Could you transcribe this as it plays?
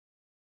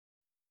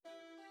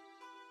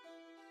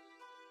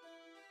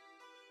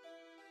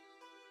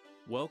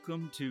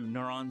Welcome to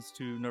Neurons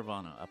to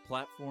Nirvana, a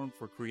platform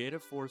for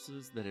creative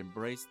forces that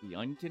embrace the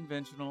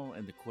unconventional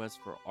and the quest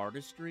for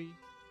artistry,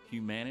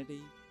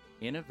 humanity,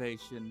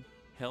 innovation,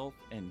 health,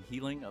 and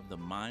healing of the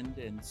mind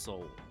and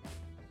soul.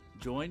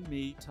 Join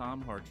me,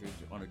 Tom Hartridge,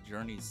 on a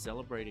journey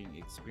celebrating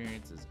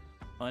experiences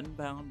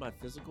unbound by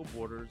physical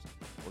borders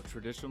or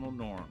traditional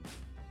norms,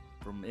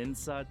 from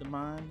inside the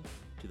mind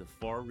to the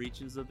far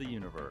reaches of the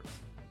universe.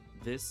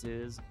 This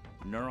is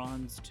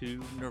Neurons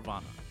to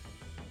Nirvana.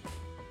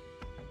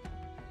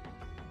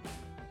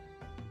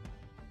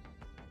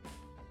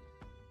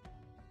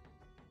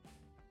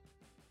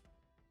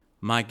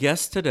 My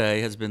guest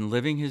today has been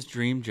living his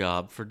dream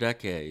job for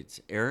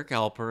decades. Eric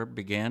Alper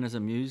began as a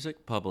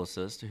music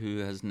publicist who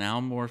has now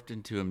morphed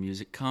into a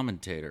music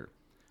commentator.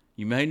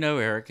 You may know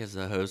Eric as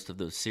the host of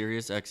the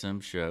Sirius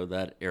XM show,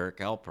 That Eric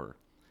Alper.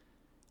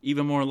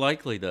 Even more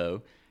likely,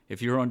 though,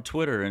 if you're on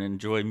Twitter and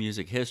enjoy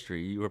music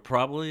history, you are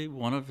probably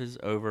one of his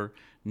over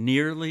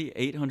nearly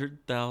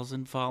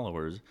 800,000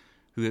 followers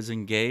who is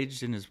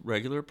engaged in his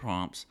regular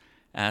prompts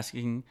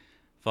asking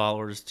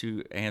followers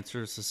to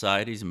answer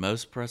society's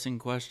most pressing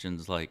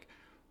questions like,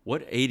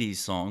 what 80s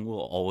song will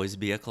always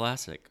be a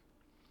classic?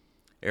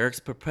 Eric's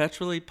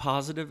perpetually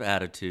positive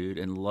attitude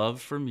and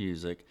love for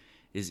music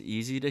is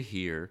easy to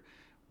hear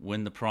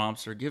when the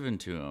prompts are given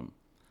to him.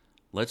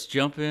 Let's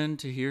jump in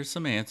to hear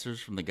some answers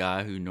from the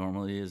guy who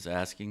normally is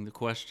asking the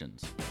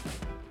questions.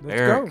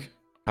 Eric,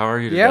 how are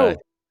you today? Yo,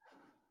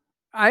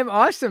 I'm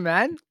awesome,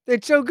 man.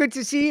 It's so good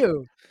to see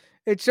you.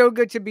 It's so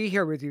good to be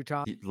here with you,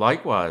 Tom.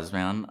 Likewise,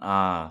 man.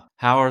 How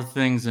are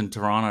things in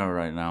Toronto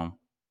right now?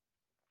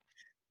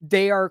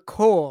 They are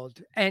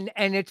cold. And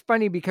it's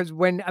funny because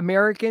when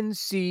Americans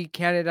see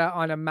Canada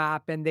on a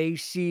map and they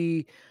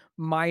see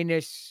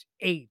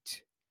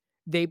 -8,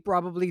 they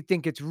probably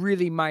think it's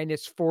really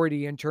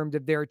 -40 in terms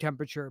of their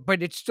temperature,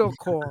 but it's still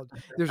cold.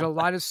 There's a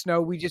lot of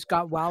snow. We just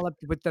got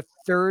walloped with the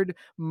third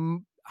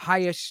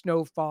highest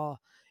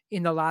snowfall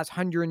in the last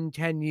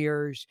 110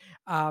 years,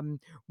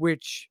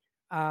 which,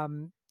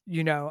 I'm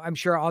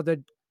sure all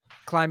the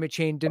climate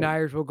change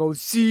deniers will go,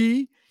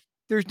 see,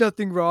 there's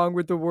nothing wrong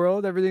with the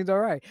world. Everything's all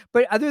right.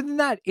 But other than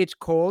that, it's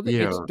cold. It's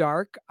Yeah.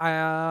 dark.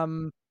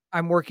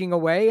 I'm working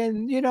away,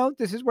 and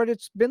this is what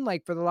it's been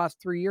like for the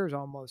last 3 years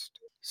almost.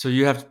 So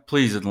you have to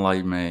please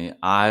enlighten me.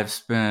 I've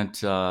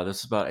spent this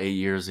is about 8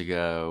 years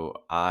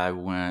ago. I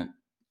went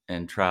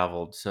and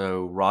traveled.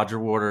 So Roger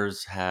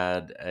Waters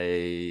had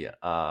a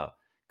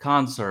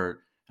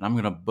concert, and I'm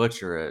going to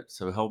butcher it.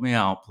 So help me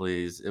out,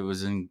 please. It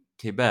was in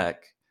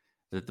Quebec,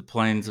 at the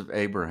Plains of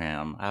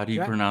Abraham. How do you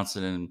Yeah, pronounce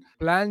it? In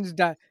plans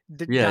yeah,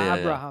 da yeah, yeah.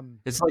 Abraham.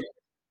 It's like,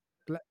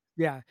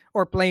 Yeah,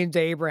 or planes to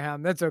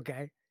Abraham. That's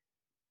okay.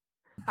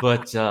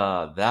 but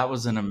that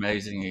was an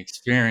amazing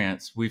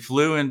experience. We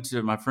flew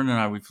into my friend and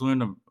I. We flew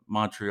into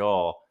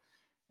Montreal,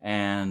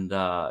 and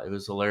it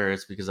was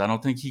hilarious because I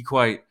don't think he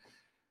quite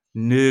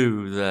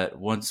knew that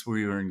once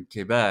we were in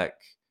Quebec,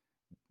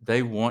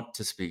 they want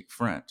to speak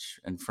French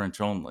and French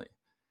only.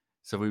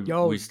 So we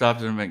Yo,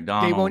 stopped at a they won't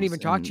McDonald's, even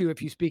talk to and you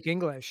if you speak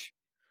English.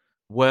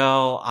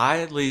 well, I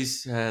at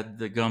least had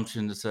the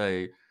gumption to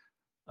say,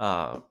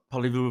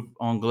 "Parlez-vous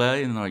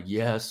anglais?" And they're like,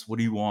 "Yes. What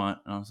do you want?"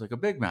 And I was like, "A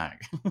Big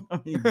Mac." I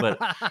mean, but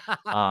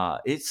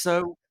it's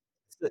so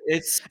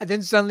it's And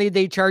then suddenly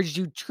they charged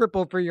you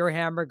triple for your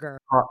hamburger.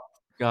 Pro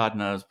God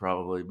knows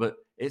probably, but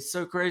it's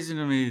so crazy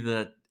to me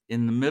that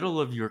in the middle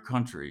of your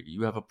country,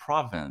 you have a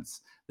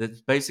province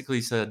that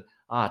basically said,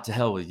 "Ah, to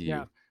hell with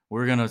Yeah. you.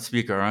 We're gonna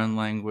speak our own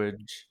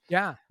language."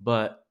 Yeah.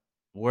 But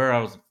where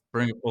I was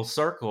bringing full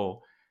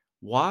circle,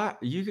 why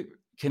you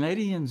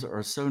Canadians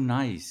are so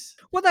nice.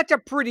 Well, that's a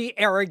pretty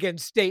arrogant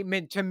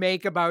statement to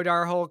make about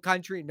our whole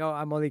country. No,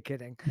 I'm only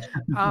kidding.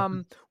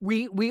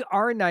 We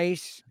are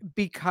nice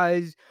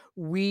because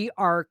we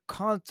are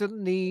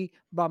constantly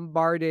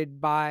bombarded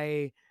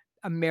by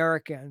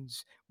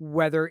Americans,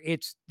 whether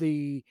it's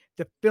the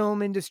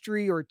film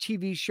industry or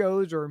TV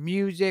shows or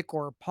music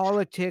or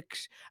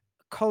politics,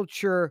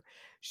 culture.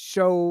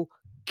 So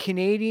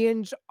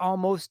Canadians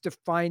almost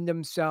define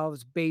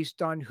themselves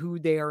based on who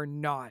they are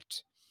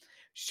not.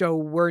 So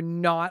we're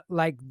not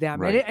like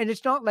them. And Right.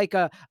 it's not like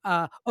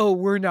oh,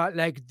 we're not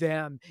like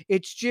them.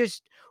 It's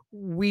just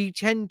we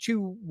tend to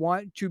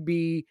want to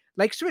be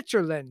like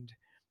Switzerland,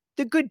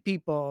 the good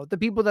people, the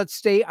people that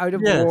stay out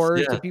of Yes,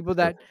 wars, the yes. people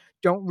that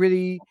don't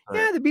really, Right.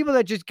 yeah, the people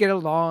that just get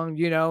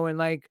along, and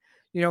like,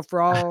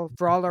 for all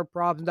our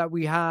problems that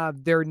we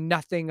have, they're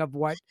nothing of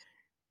what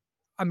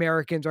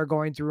Americans are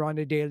going through on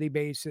a daily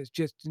basis,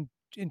 just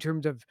in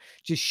terms of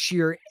just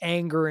sheer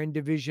anger and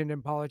division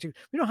in politics.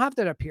 We don't have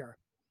that up here.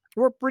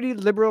 We're a pretty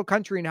liberal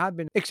country and have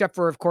been, except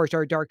for, of course,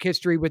 our dark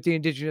history with the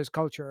indigenous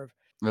culture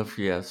of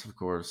Yes, of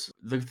course.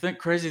 The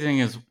crazy thing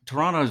is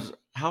Toronto's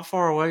how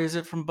far away is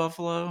it from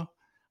Buffalo?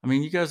 I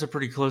mean, you guys are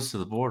pretty close to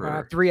the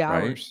border, 3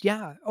 hours. right?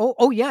 Yeah.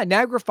 Oh, yeah.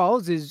 Niagara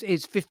Falls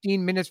is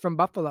 15 minutes from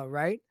Buffalo,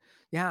 right?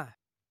 Yeah.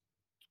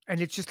 And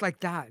it's just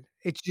like that.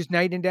 It's just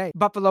night and day.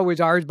 Buffalo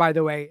is ours, by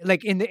the way.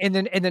 Like in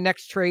the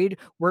next trade,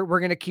 we're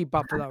gonna keep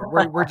Buffalo.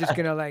 We're just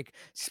gonna like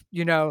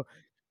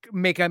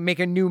make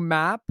a new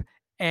map,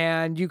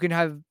 and you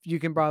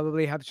can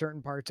probably have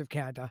certain parts of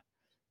Canada,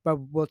 but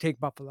we'll take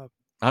Buffalo.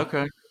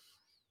 Okay,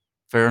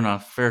 fair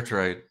enough, fair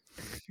trade.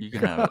 You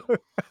can have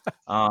it.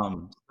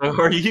 So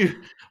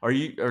are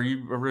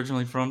you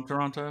originally from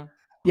Toronto?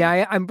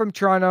 Yeah, Or I'm from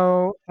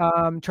Toronto,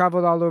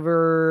 traveled all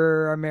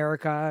over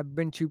America. I've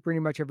been to pretty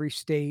much every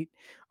state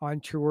on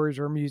tours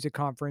or music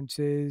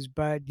conferences,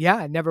 but yeah,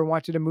 I never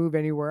wanted to move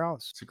anywhere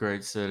else. it's a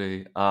great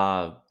city.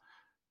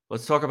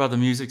 Let's talk about the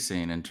music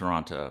scene in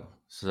Toronto.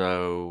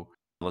 So,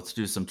 let's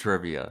do some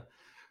trivia.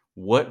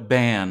 What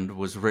band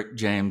was Rick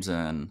James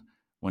in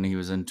when he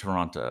was in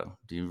Toronto?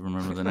 Do you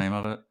remember the name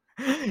of it?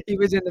 He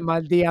was in the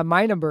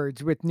Mynah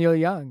Birds with Neil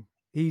Young.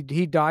 He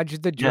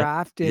dodged the Yeah,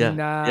 draft yeah, in,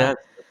 yes,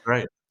 that's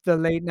right, the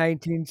late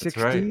that's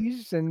right.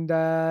 1960s and,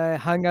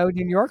 hung out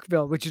in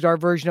Yorkville, which is our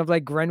version of,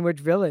 like, Greenwich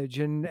Village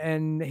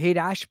and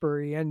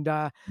Haight-Ashbury, and,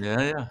 Yeah,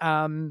 yeah.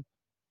 um,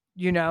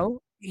 you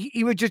know,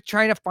 he was just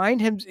trying to find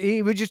him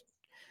he was just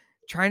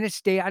trying to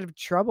stay out of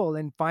trouble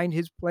and find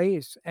his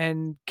place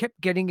and kept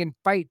getting in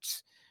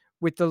fights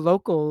with the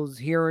locals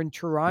here in Yep.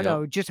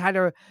 Toronto, just had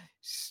a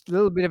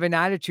little bit of an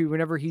attitude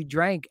whenever he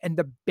drank. And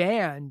the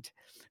band,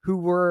 who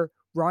were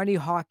Ronnie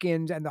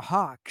Hawkins and the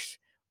Hawks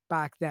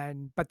back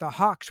then, but the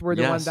Hawks were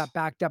the one Yes. that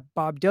backed up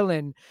Bob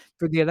Dylan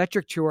for the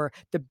Electric Tour.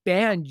 The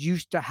band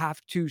used to have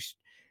to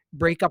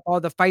break up all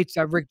the fights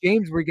that Rick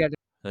James would get.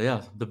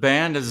 Yeah, the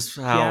band is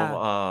how,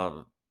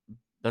 Yeah,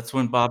 that's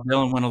when Bob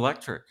Dylan went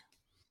electric,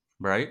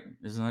 right?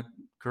 Isn't that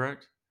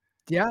correct?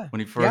 yeah, When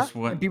he yeah. first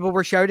And went. people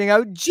were shouting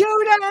out,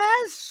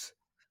 Judas!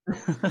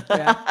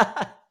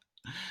 Yeah.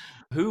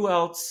 Who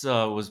else,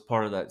 was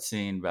part of that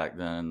scene back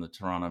then, the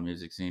Toronto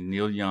music scene?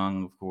 Neil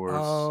Young, of course,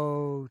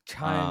 Oh,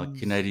 tons.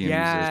 Canadian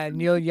Yeah, musicians,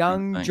 Neil I'm trying to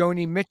Young, think.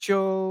 Joni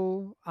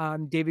Mitchell,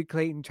 David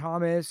Clayton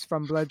Thomas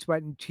from Blood,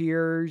 Sweat, and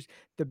Tears,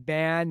 the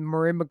band,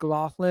 Murray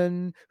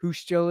McLaughlin, who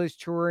still is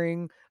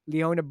touring,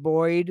 Leona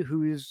Boyd,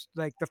 who's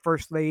like the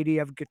first lady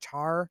of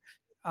guitar.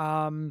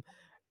 Um,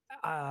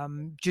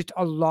 just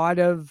a,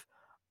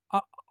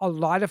 a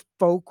lot of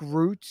folk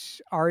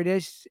roots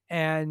artists,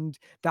 and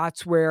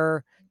that's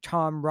where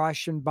Tom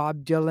Rush and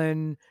Bob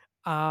Dylan,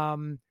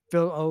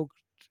 Phil Oak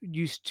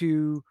used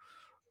to.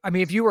 I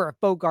mean, if you were a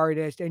folk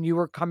artist and you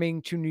were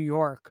coming to New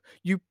York,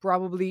 you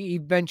probably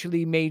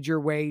eventually made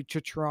your way to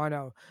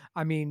Toronto.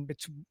 I mean,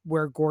 it's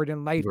where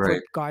Gordon Lightfoot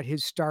Right, got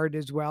his start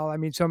as well. I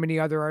mean, so many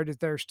other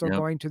artists that are still yep.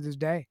 going to this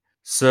day.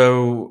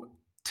 So,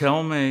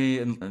 tell me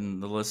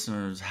and the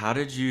listeners, how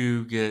did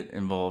you get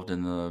involved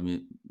in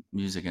the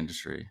music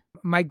industry?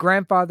 My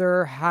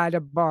grandfather had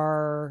a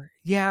bar.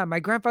 Yeah, my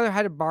grandfather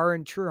had a bar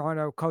in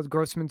Toronto called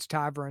Grossman's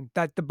Tavern.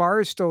 That the bar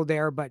is still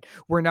there, but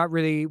we're not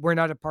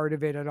a part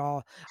of it at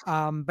all.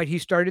 But he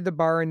started the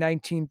bar in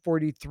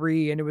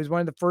 1943, and it was one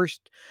of the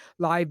first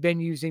live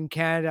venues in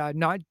Canada,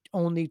 not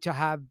only to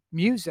have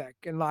music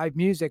and live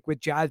music with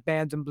jazz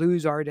bands and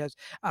blues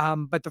artists,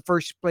 but the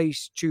first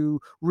place to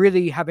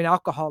really have an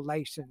alcohol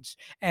license.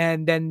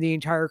 And then the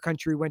entire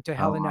country went to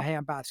hell in a Oh,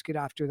 handbasket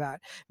after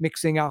that,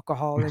 mixing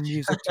alcohol and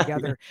music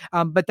together.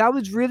 But that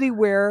was really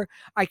where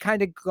I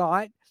kind of got,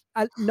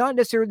 not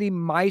necessarily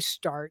my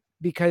start,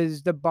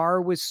 because the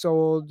bar was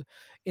sold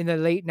in the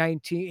mid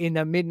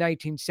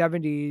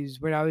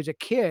 1970s when I was a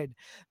kid,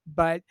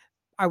 but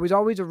I was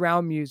always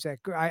around music.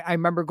 I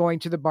remember going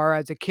to the bar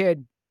as a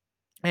kid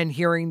and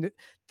hearing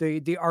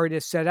the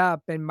artist set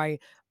up, and my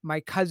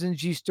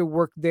cousins used to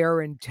work there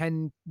and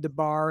tend the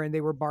bar, and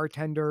they were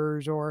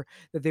bartenders or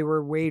that they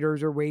were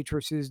waiters or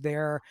waitresses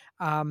there.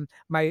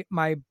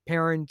 My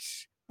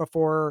parents,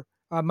 before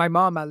my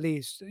mom at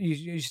least,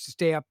 used to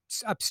stay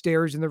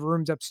upstairs in the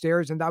rooms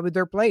upstairs, and that was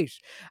their place.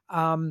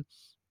 um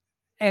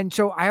and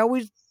so I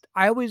always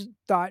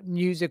thought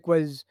music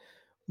was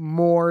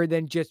more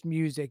than just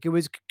music. It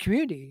was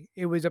community.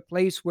 It was a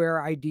place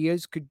where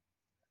ideas could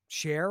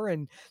share,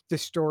 and the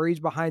stories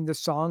behind the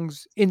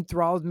songs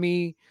enthralled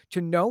me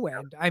to no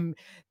end.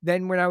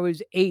 Then when I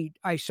was 8,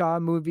 I saw a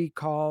movie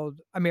called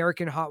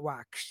American Hot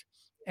Wax,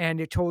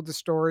 and it told the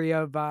story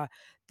of the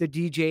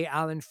DJ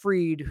Alan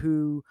Freed,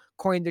 who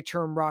coined the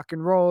term rock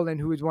and roll and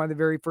who was one of the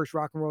very first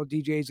rock and roll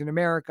DJs in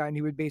America, and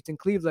he was based in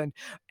Cleveland.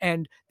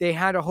 And they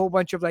had a whole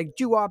bunch of like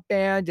doo-wop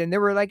bands, and there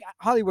were like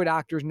Hollywood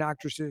actors and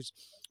actresses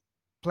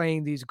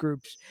playing these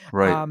groups.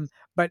 right.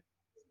 But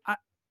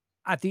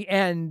at the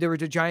end, there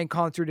was a giant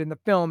concert in the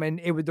film, and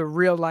it was the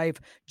real life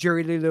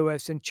Jerry Lee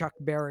Lewis and Chuck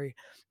Berry,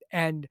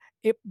 and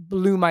it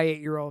blew my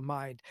 8-year-old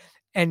mind.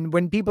 And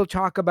when people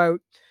talk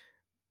about,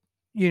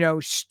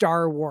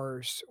 Star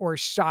Wars or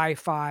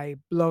sci-fi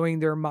blowing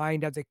their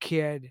mind as a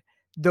kid,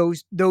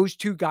 those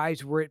 2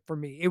 guys were it for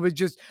me. It was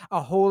just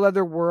a whole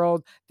other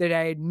world that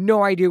I had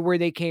no idea where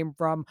they came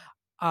from,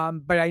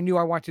 but I knew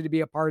I wanted to be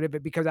a part of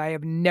it because I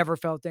have never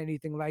felt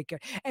anything like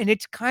it. And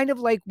it's kind of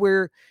like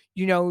where,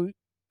 you know,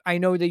 I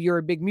know that you're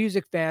a big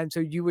music fan, so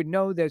you would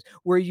know this,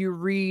 where you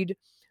read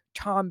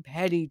Tom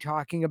Petty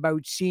talking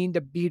about seeing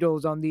the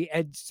Beatles on the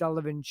Ed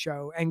Sullivan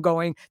Show and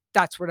going,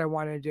 "That's what I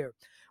wanna do."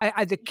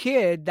 As a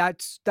kid,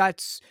 that's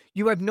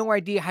you have no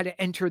idea how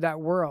to enter that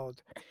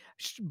world.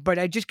 but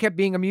I just kept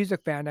being a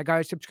music fan. I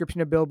got a subscription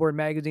to Billboard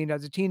magazine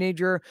as a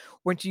teenager,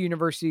 went to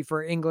university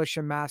for English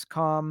and mass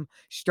comm,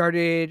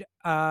 started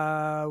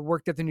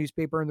worked at the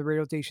newspaper and the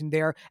radio station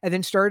there, and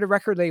then started a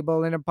record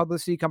label and a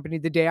publicity company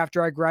the day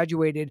after I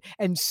graduated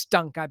and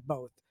stunk at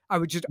both. I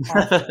was just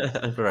awful.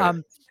 Right.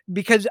 Um,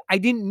 because I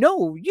didn't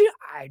know,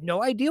 I had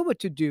no idea what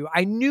to do.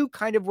 I knew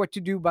kind of what to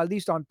do, but at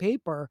least on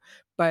paper,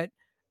 but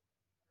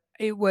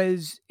it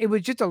was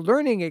just a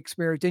learning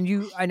experience,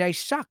 and I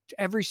sucked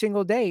every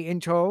single day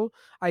until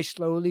I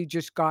slowly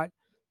just got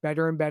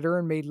better and better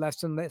and made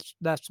less and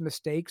less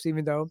mistakes,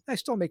 even though I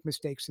still make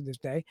mistakes to this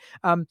day.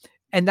 Um,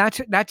 and that's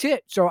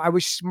it. So I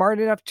was smart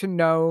enough to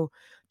know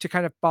to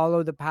kind of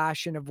follow the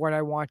passion of what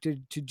I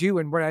wanted to do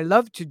and what I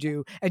love to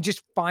do and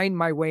just find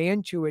my way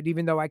into it,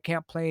 even though I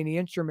can't play any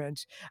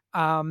instruments.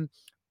 Um,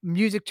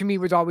 Music to me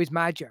was always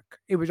magic.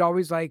 It was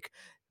always like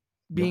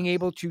being Yes.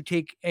 able to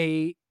take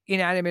a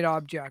inanimate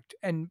object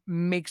and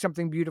make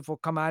something beautiful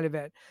come out of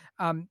it,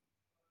 um,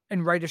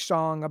 and write a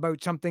song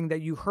about something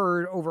that you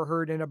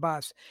overheard in a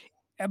bus.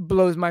 It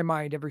blows my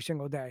mind every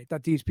single day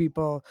that these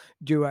people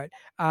do it.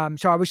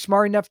 So I was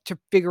smart enough to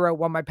figure out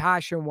what my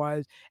passion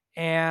was,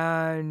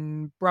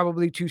 and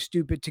probably too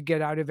stupid to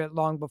get out of it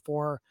long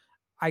before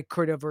I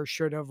could have or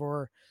should have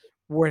or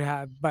would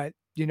have. But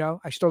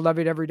I still love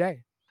it every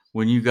day.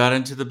 When you got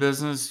into the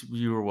business,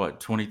 you were what,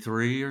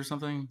 23 or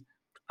something?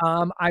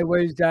 I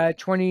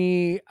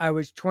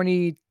was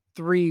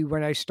 23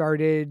 when I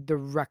started the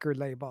record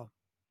label.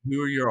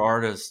 Who are your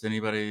artists?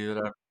 Anybody that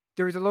I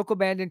There was a local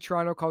band in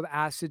Toronto called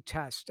Acid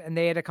Test, and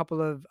they had a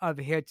couple of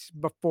hits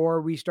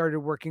before we started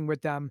working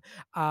with them.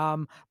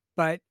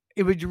 But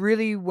it was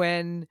really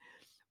when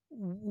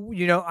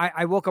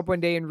I woke up one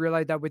day and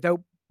realized that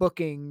without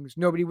bookings,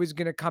 nobody was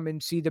gonna come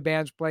and see the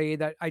bands play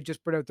that I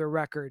just put out their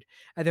record.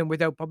 And then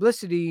without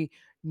publicity,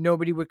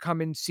 nobody would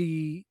come and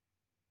see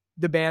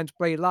the bands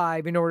play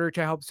live in order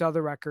to help sell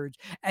the records.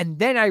 And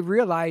then I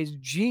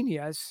realized,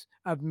 genius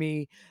of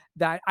me,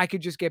 that I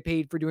could just get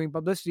paid for doing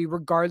publicity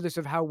regardless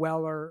of how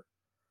well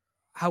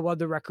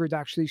the records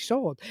actually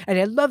sold. And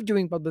I love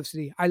doing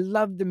publicity. I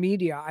love the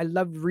media. I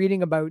loved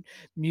reading about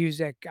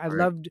music. I right.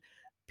 loved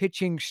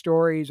pitching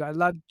stories. I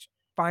loved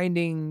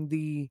finding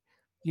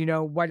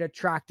what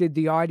attracted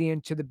the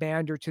audience to the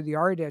band or to the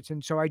artist.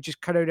 And so I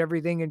just cut out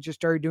everything and just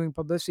started doing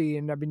publicity.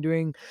 And I've been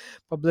doing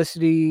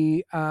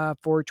publicity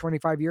for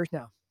 25 years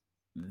now.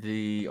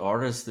 The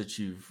artists that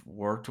you've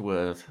worked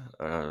with,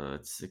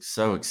 it's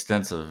so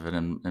extensive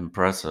and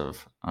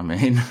impressive. I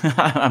mean,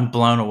 I'm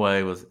blown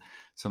away with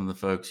some of the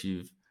folks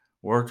you've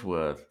worked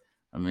with.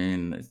 I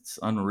mean, it's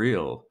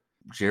unreal.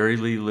 Jerry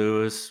Lee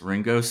Lewis,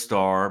 Ringo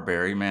Starr,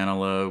 Barry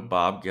Manilow,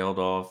 Bob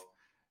Geldof,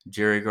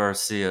 Jerry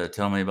Garcia.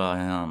 Tell me about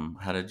him.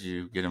 How did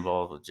you get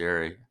involved with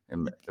Jerry?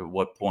 And at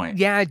what point?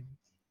 Yeah,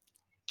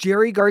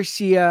 Jerry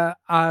Garcia,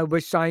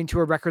 was signed to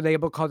a record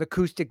label called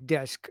Acoustic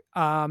Disc,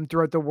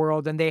 throughout the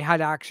world, and they had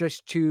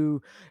access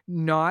to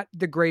not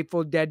the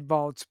Grateful Dead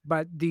vaults,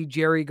 but the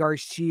Jerry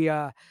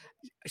Garcia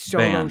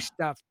solo Band.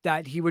 stuff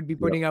that he would be Yep.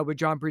 putting out with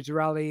John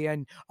Pizzarelli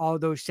and all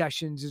those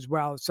sessions as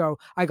well. So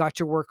I got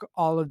to work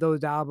all of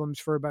those albums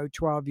for about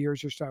 12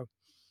 years or so.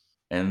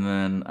 And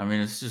then, I mean,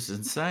 it's just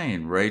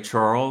insane. Ray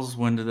Charles,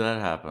 when did that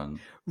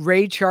happen?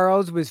 Ray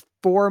Charles was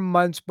 4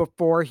 months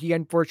before he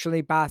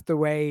unfortunately passed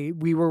away.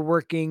 We were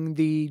working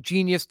the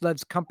Genius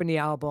Loves Company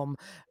album,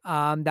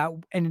 that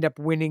ended up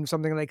winning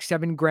something like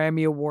 7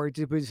 Grammy awards.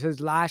 It was his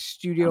last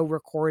studio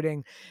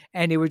recording,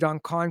 and it was on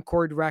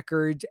Concord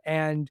Records,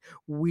 and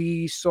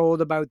we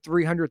sold about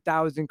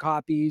 300,000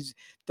 copies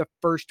the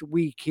first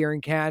week here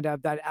in Canada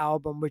of that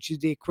album, which is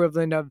the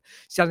equivalent of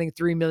selling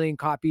 3,000,000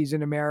 copies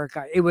in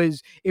America. It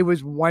was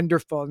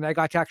wonderful, and I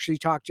got to actually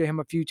talk to him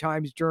a few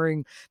times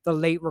during the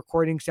late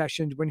recording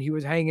sessions when he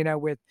was hanging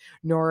out with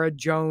Nora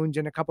Jones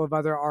and a couple of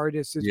other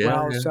artists as Yeah,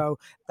 well. yeah. So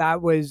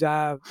that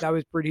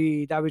was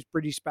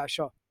pretty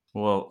special.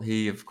 Well,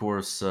 he, of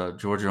course,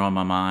 Georgia on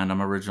my mind.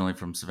 I'm originally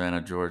from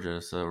Savannah,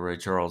 Georgia, so Ray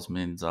Charles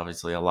means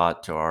obviously a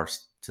lot to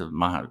to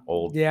my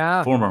old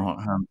Yeah. former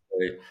home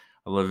state.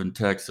 I live in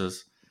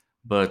Texas,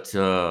 but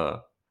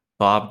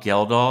Bob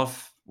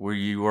Geldof, were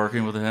you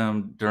working with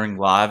him during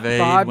Live Aid?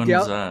 Bob When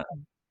was Gel that?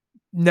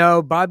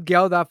 No, Bob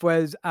Geldof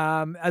was,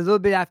 a little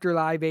bit after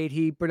Live Aid.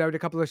 He put out a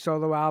couple of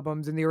solo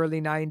albums in the early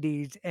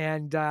 '90s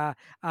and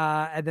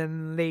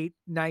then late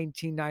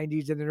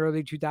 1990s and then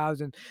early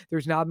 2000s.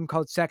 There's an album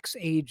called Sex,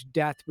 Age,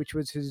 Death, which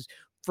was his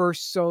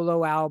first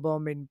solo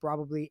album in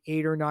probably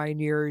 8 or 9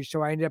 years.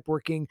 So I ended up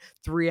working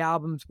 3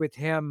 albums with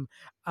him,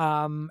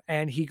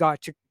 and he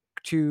got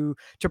to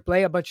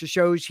play a bunch of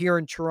shows here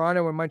in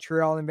Toronto and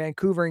Montreal and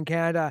Vancouver in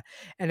Canada.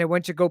 And I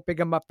went to go pick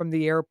him up from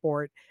the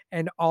airport,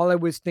 and all I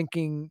was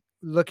thinking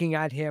looking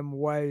at him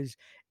was,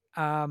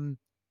 um,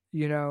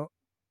 you know,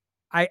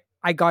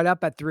 I got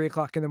up at 3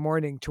 o'clock in the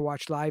morning to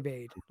watch Live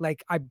Aid.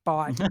 Like, I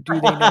bought Do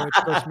They Know It's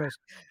Christmas.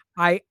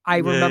 I Yeah, yeah.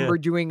 remember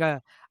doing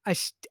a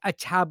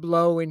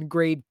tableau in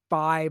grade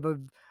 5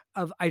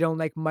 of I Don't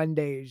Like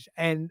Mondays,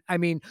 and, I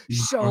mean,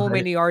 so Right.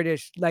 many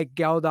artists like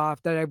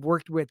Geldof that I've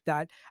worked with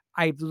that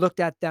I've looked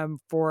at them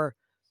for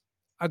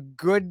a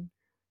good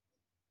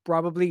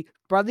probably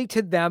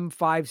to them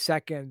 5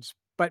 seconds,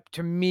 but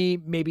to me,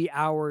 maybe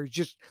hours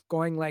just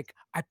going like,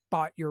 "I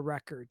bought your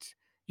records,"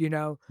 you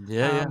know?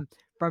 Yeah, yeah, Um,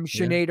 from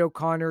yeah. Sinead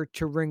O'Connor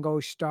to Ringo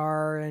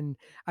Starr, and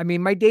I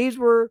mean, my days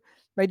were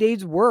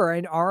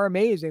and are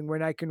amazing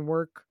when I can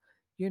work,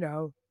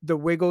 The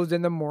Wiggles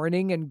in the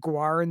morning and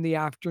Gwar in the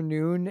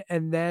afternoon,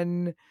 and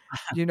then,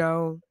 you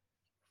know,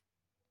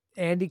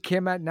 Andy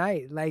Kim at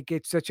night. Like,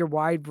 it's such a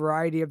wide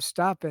variety of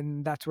stuff,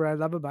 and that's what I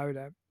love about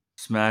it.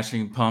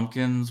 Smashing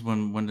Pumpkins,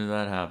 when did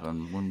that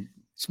happen? When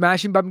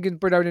Smashing Pumpkins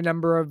put out a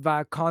number of,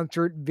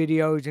 concert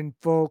videos and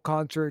full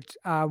concerts.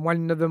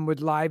 One of them was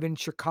live in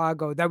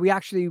Chicago that we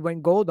actually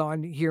went gold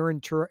on here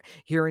in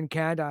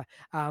Canada,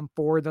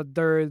 for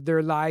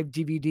their live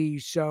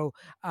DVDs. So,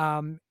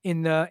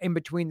 in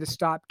between the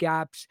stop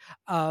gaps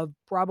of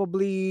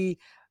probably,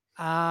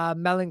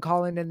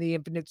 Millencolin and the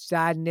Infinite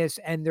Sadness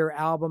and their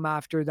album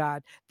after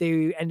that,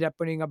 they ended up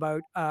putting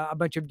about, a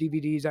bunch of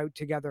DVDs out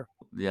together.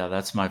 yeah,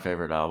 that's my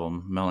favorite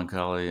album,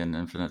 Melancholy and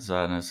Infinite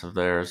Sadness of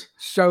theirs.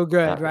 So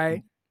good, That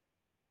right?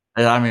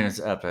 I mean, it's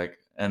epic.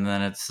 And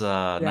then it's,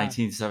 Yeah.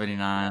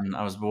 1979.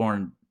 I was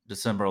born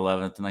December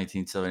 11th,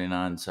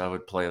 1979, so I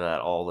would play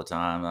that all the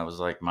time. That was,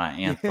 like, my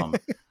anthem.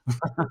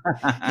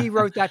 He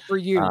wrote that for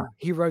Uh, you.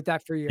 He wrote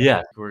that for you.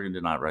 yeah, Corgan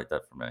did not write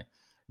that for me,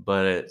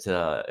 but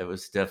it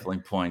was definitely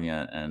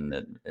poignant, and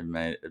it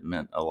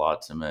meant a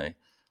lot to me.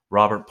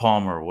 Robert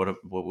Palmer, what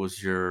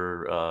was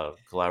your,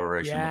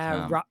 collaboration with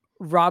Yeah, him?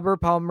 Robert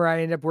Palmer,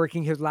 I ended up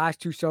working his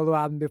last 2 solo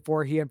albums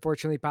before he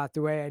unfortunately passed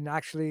away, and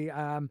actually,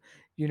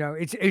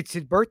 it's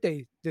his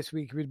birthday this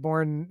week. He was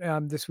born,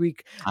 this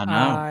week, in the I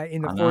know.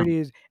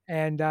 40s,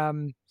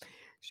 and,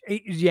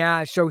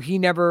 yeah, so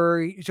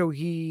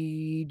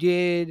he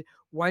did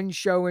one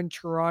show in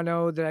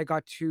Toronto that I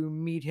got to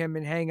meet him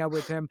and hang out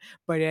with him,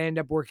 but I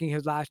ended up working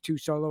his last 2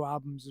 solo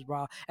albums as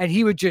well, and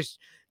he was just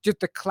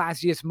the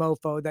classiest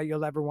mofo that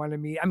you'll ever wanna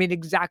meet. I mean,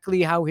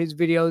 exactly how his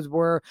videos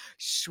were, Yeah,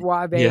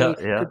 suave,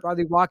 yeah. could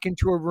probably walk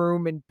into a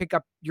room and pick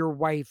up your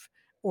wife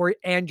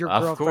and your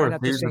Of girlfriend course,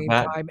 at the same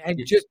time and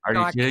y just are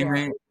you not kidding care.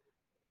 me?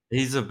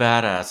 He's a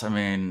badass. I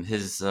mean,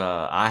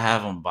 I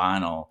have him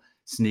vinyl,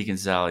 Sneaking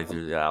Sally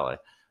Through the Alley.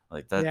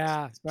 Like, that's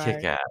Yeah,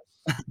 kick right. ass.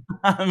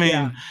 I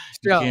Yeah, mean,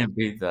 you still. can't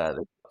beat that.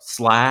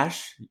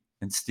 Slash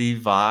and Steve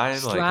Vai,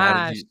 like, how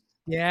did Slash, you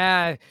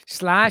yeah,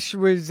 Slash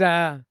was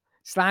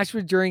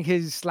during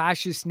his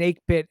Slash's Snake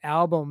Pit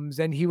albums,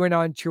 and he went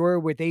on tour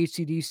with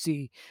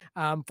AC/DC,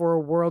 for a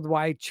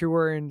worldwide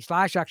tour, and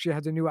Slash actually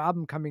has a new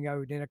album coming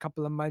out in a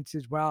couple of months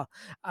as well.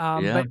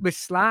 Yeah, But with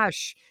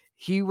Slash,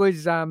 he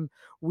was,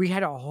 we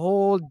had a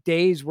whole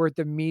day's worth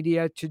of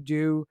media to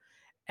do,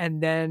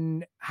 and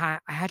then I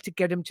had to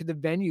get him to the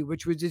venue,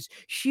 which was this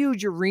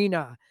huge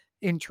arena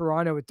in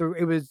Toronto.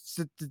 It was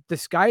the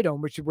Sky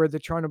Dome, which is where the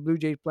Toronto Blue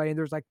Jays play, and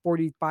there's like right.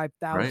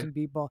 45,000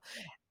 people.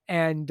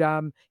 And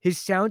his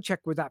sound check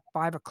was at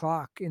 5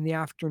 o'clock in the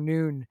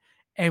afternoon,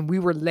 and we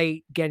were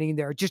late getting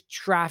there. Just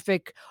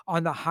traffic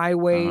on the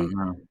Oh, highway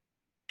no.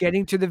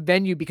 getting to the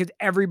venue because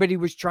everybody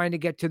was trying to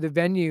get to the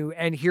venue,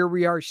 and here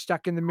we are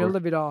stuck in the Of middle course.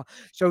 of it all.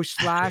 So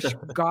Slash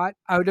got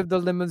out of the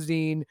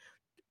limousine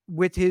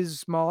with his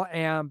small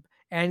amp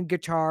and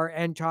guitar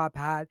and top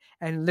hat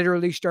and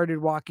literally started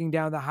walking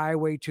down the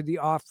highway to the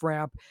off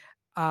ramp,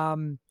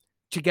 um,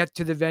 to get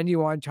to the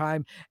venue on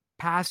time,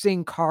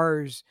 passing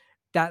cars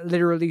that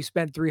literally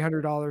spent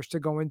 $300 to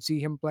go and see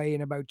him play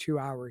in about 2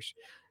 hours.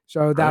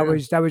 So Oh, yeah.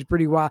 that was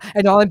pretty wild.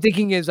 And all I'm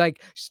thinking is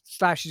like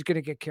Slash is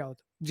gonna get killed,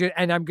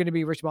 and I'm gonna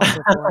be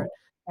responsible for it.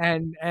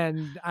 And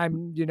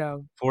I'm,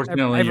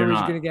 Fortunately, you're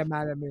everybody's gonna not. get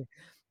mad at me.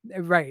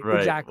 Right, Right.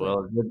 exactly.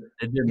 Well,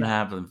 it didn't Yeah,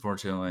 happen,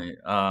 unfortunately.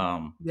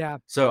 yeah,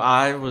 So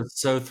I was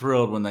so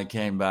thrilled when they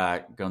came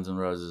back, Guns N'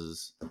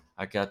 Roses.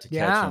 I got to catch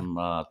yeah. them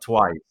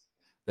twice.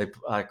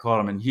 I caught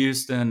them in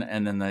Houston,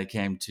 and then they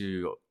came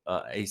to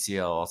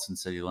ACL, Austin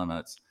City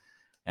Limits,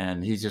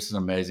 and he's just an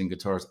amazing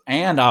guitarist.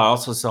 And I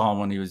also saw him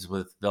when he was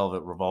with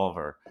Velvet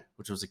Revolver,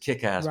 which was a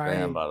kick-ass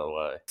band, Right. by the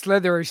way.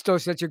 Slither is still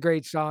such a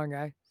great song,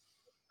 eh?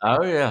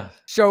 Oh yeah,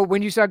 So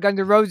when you saw Guns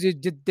N' Roses,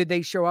 did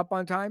they show up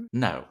on time?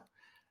 no,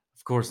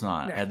 of course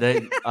not. No. And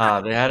they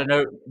had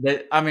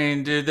an I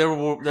mean, dude, they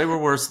were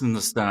worse than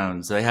the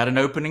Stones. They had an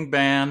opening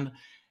band,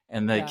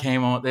 and they Yeah,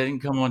 came on. They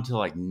didn't come on till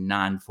like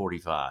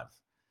 9:45,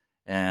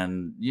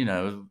 and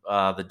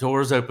the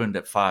doors opened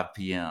at 5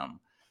 p.m.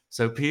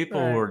 So people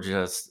right. were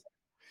just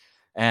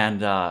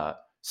and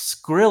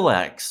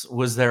Skrillex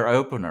was their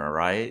opener,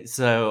 right?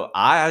 So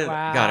I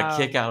got a Wow.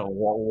 kick out of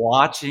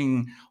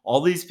watching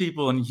all these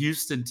people in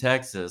Houston,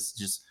 Texas,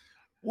 just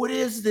what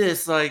is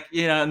this like?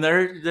 And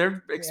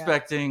they're Yeah,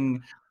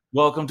 expecting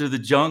 "Welcome to the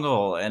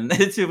Jungle," and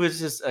it was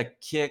just a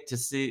kick to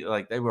see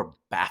like they were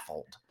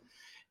baffled.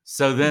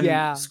 So then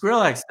yeah,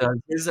 Skrillex does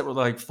his with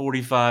like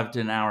 45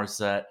 to an hour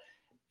set,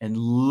 and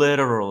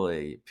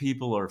literally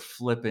people are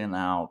flipping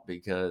out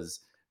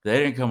because they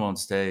didn't come on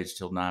stage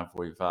till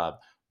 9:45,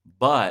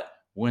 but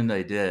when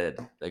they did,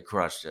 they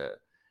crushed it,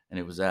 and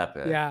it was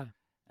epic, yeah.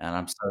 and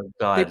I'm so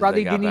They glad that they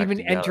probably got didn't back even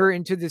together. enter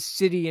into the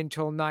city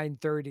until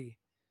 9:30.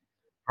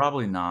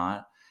 Probably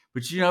not,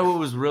 But you know what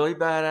was really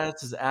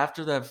badass is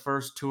after that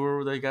first tour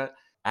where they got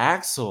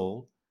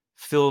Axl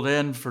filled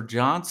in for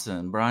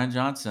Johnson, Brian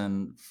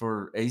Johnson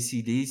for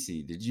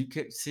AC/DC. Did you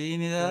see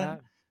any of that? Yeah.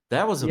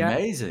 That was Yeah.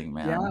 amazing,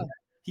 Yeah. man.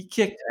 He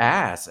kicked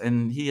ass,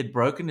 and he had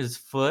broken his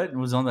foot and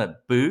was on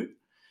that boot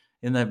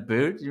in that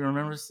boot. You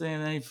remember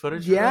seeing any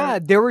footage of that? Yeah,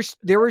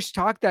 there was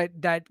talk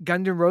that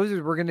Guns N'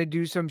 Roses were gonna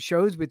do some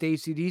shows with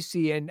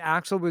AC/DC, and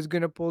Axl was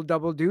gonna pull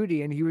double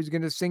duty, and he was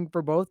gonna sing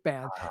for both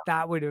bands.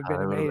 That would have Oh, been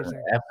that would have been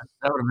amazing. epic.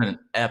 That would have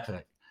been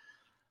epic.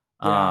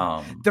 Yeah.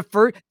 Um,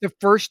 The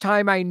first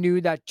time I knew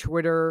that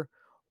Twitter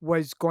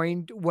was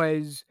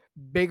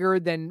bigger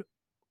than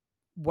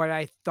what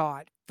I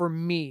thought for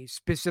me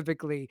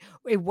specifically.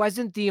 It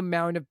wasn't the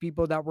amount of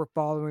people that were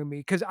following me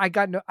because I've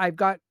got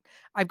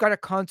a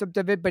concept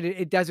of it, but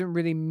it doesn't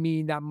really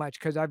mean that much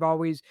because I've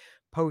always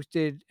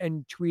posted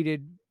and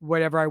tweeted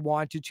whatever I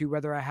wanted to,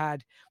 whether I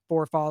had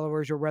 4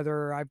 followers or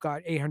whether I've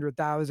got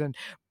 800,000.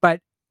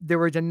 But there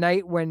was a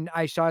night when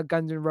I saw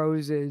Guns N'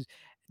 Roses.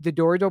 The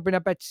doors opened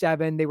up at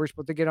 7. They were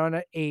supposed to get on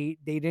at 8.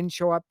 They didn't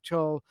show up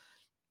till,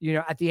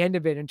 at the end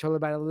of it until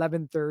about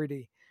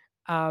 11:30.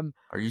 Um,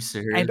 are you and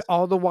serious?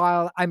 all the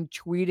while, I'm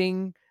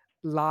tweeting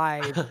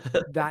live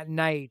that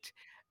night,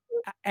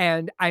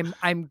 and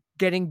I'm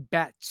getting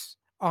bets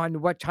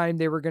on what time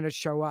they were gonna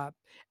show up,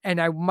 and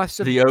I must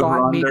have The got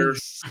over-under. maybe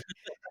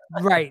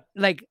right,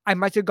 like, I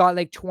must have got,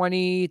 like,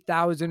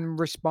 20,000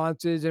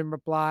 responses and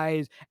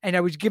replies, and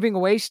I was giving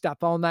away stuff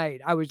all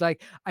night. I was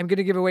like, "I'm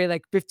gonna give away,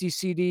 like, 50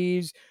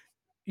 CDs,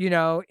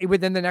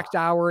 within the next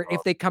hour,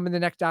 if they come in the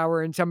next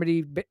hour and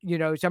somebody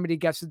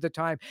guesses the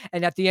time."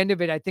 And at the end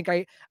of it, I think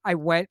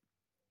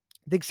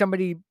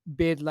somebody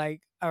bid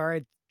like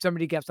or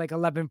somebody guessed like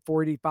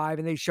 11:45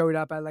 and they showed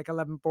up at like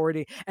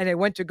 11:40 and I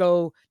went to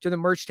go to the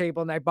merch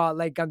table and I bought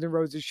like Guns N'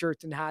 Roses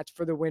shirts and hats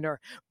for the winner.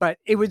 But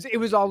it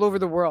was all over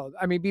the world.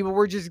 I mean, people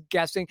were just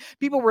guessing.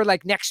 People were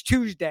like next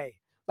Tuesday.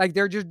 Like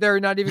they're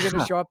not even going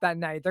to show up that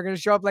night. They're going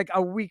to show up like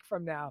a week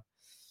from now.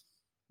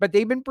 But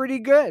they've been pretty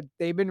good.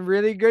 They've been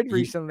really good Ye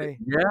recently.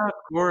 Yeah, of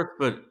course,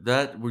 but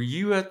that were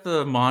you at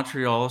the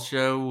Montreal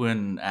show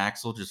when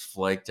Axl just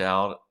flaked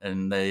out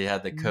and they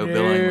had the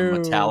co-billing with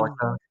Metallica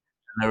No.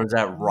 and there was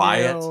that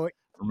riot? No.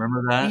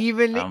 Remember that?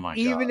 Even Oh my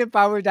even god. if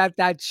I was at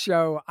that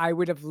show, I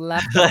would have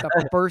left at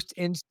the first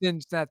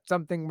instance that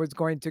something was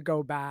going to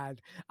go bad.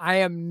 I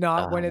am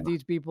not one of Oh,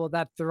 these people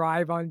that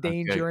thrive on okay,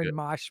 danger good. and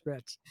mosh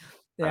pits.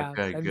 Yeah,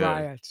 Okay, and good,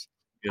 riots.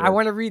 I good.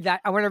 wanna read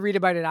that I wanna read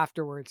about it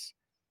afterwards.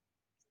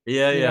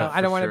 Yeah, yeah, I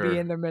for don't wanna be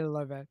in sure. the middle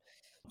of it.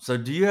 So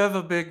do you have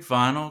a big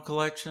vinyl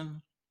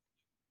collection?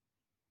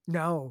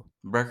 No.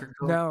 Record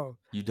collection? No.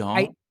 You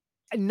I don't?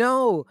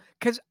 No,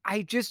 because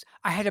I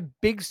had a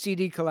big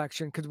CD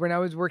collection. Because when I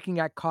was working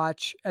at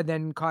Koch, and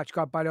then Koch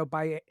got bought out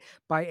by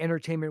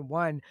Entertainment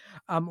One.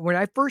 When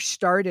I first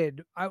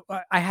started,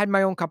 I had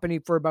my own company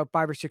for about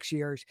 5 or 6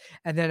 years,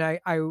 and then I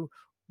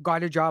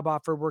got a job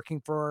offer working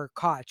for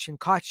Koch, and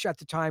Koch at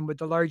the time was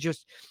the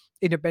largest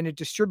independent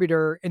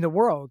distributor in the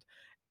world,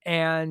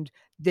 and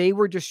they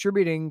were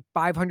distributing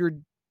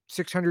 500,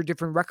 600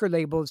 different record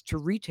labels to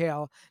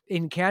retail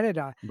in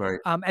Canada. Right.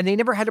 And they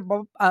never had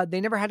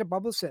a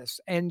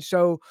publicist. And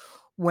so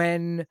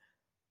when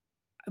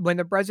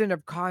the president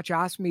of Koch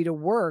asked me to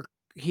work,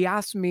 he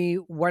asked me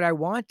what I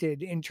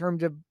wanted in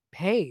terms of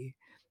pay.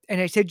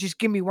 And I said, just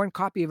give me one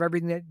copy of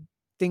everything that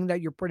thing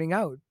that you're putting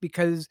out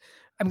because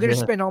I'm going to Yeah,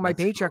 spend all my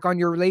that's cool. paycheck on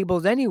your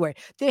labels anyway.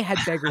 They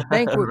had Beggars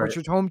Banquet, Right, which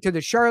was home to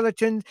the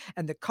Charlatans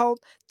and the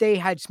Cult. They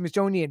had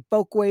Smithsonian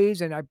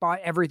Folkways, and I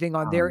bought everything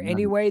on oh, there nice.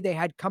 anyway. They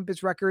had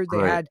Compass Records. They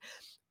Right, had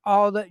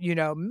all the,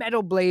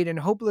 Metal Blade and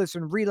Hopeless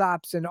and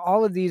Relapse and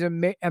all of these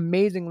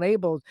amazing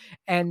labels.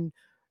 And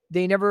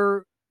they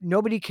never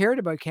nobody cared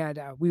about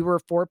Canada. We were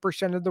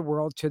 4% of the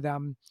world to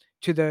them,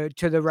 to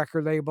the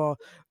record label.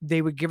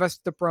 They would give us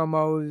the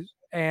promos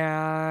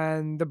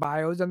and the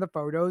bios and the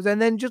photos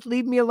and then just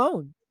leave me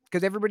alone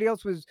because everybody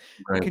else was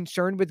right.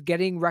 concerned with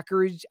getting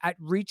records at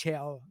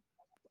retail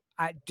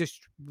at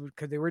just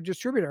because they were a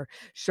distributor.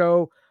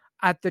 So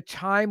at the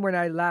time when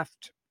I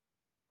left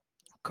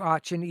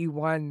Koch and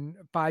E1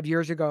 5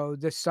 years ago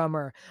this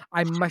summer,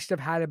 I must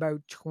have had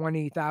about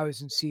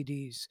 20,000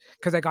 CDs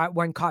because I got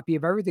one copy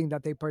of everything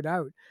that they put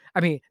out. I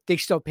mean, they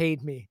still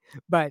paid me,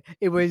 but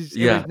it was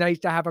Yeah, nice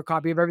to have a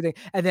copy of everything.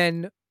 And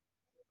then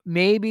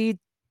maybe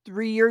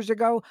 3 years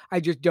ago, I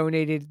just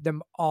donated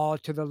them all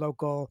to the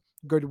local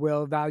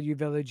Goodwill Value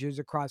Villages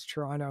across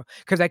Toronto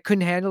because I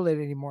couldn't handle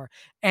it anymore,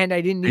 and I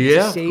didn't need to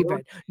yeah, of save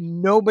course. it.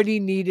 Nobody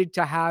needed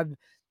to have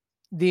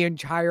the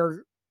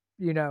entire,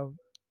 you know,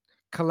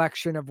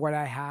 collection of what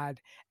I had.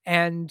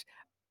 And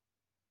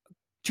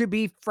to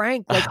be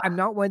frank, like, I'm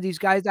not one of these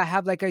guys that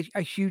have, like,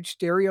 a huge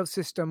stereo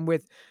system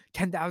with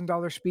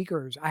 $10,000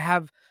 speakers.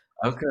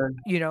 Okay,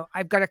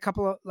 I've got a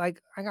couple of,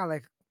 like I got,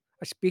 like,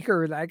 a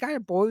speaker, like, I got a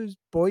Bose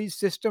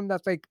system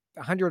that's, like,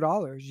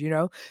 $100, you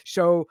know?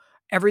 So,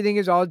 everything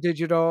is all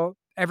digital.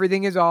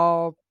 Everything is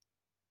all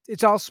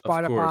it's all of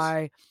course.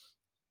 Spotify,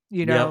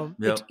 Yep,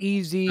 it's yep.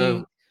 easy.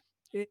 So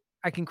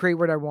I can create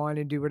what I want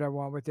and do what I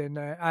want with it, and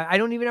I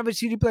don't even have a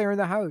CD player in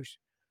the house.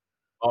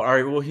 All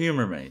right, well,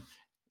 humor me.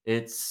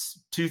 It's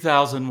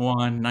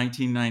 2001,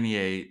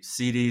 1998.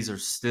 CDs are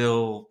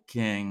still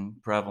king,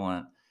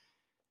 prevalent.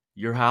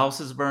 Your house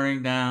is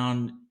burning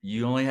down.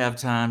 You only have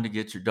time to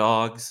get your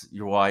dogs,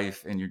 your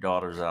wife, and your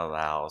daughters out of the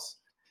house.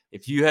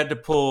 If you had to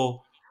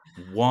pull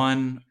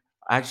one,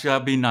 actually,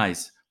 I'd be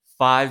nice,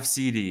 5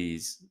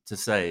 CDs to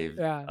save,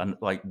 Yeah.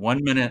 like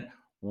 1 minute,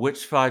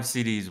 which 5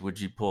 CDs would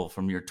you pull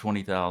from your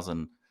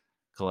 20,000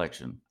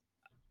 collection?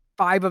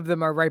 5 of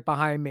them are right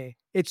behind me.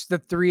 It's the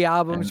 3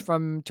 albums And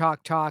from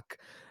Talk Talk,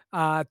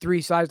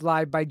 3 Sides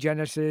Live by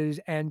Genesis,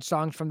 and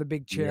Songs from the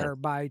Big yeah, Chair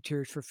by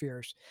Tears for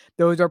Fears.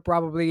 Those are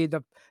probably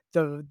the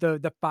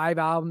 5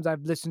 albums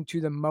I've listened to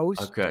the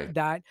most okay.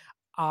 that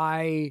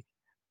I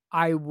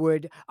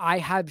I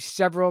have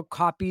several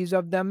copies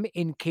of them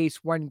in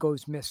case one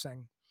goes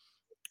missing.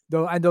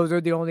 Though and those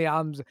are the only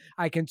albums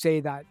I can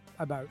say that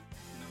about.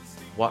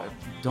 Why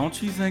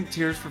don't you think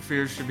Tears for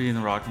Fears should be in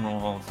the Rock and Roll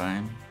Hall of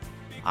Fame?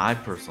 I Oh,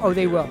 personally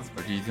they do. will.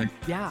 Or do you think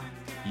Yeah,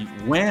 you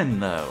when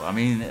though? I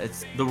mean,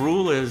 it's the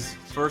rule is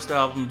first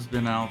album's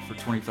been out for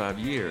 25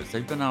 years.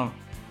 They've been out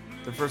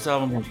the first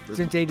album was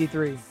since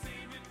 '83.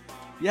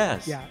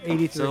 yes. Yeah, So,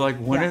 '83. like,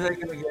 when Yeah. are they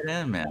gonna get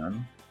in,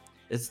 man?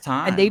 It's And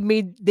time. they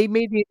made the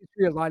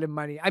industry a lot of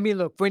money. I mean,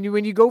 look, when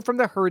you go from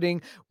The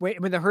Hurting,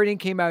 when The Hurting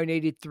came out in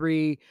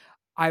 '83,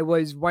 I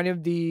was one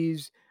of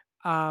these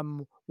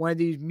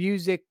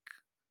music,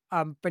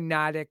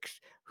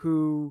 fanatics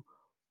who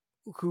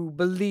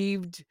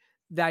believed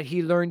that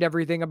he learned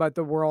everything about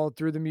the world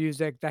through the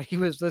music that he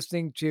was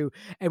listening to,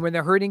 and when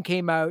The Hurting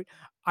came out,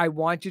 I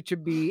wanted to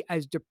be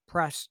as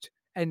depressed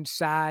and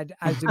sad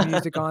as the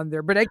music on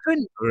there, but I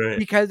couldn't Right.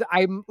 because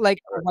I'm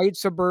like a white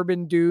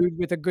suburban dude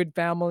with a good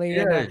family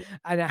Yeah.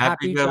 and a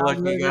happy Happy-go-lucky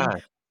childhood, and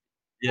guy.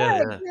 Yeah,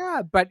 yeah, yeah.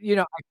 yeah, but,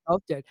 I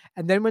felt it,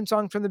 and then when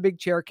Songs from the Big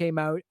Chair came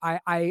out,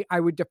 I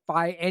would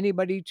defy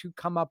anybody to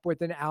come up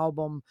with an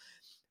album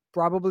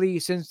probably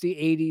since the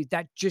 '80s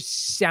that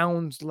just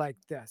sounds like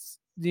this,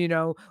 When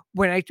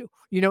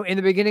in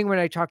the beginning when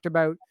I talked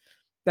about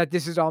that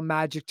this is all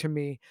magic to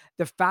me,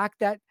 the fact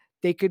that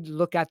they could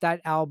look at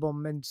that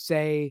album and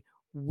say,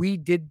 "We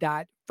did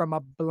that from a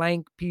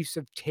blank piece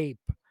of tape,"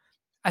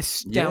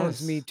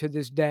 astounds me Yes. to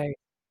this day.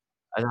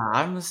 And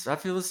I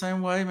feel the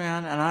same way,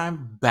 man, and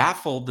I'm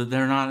baffled that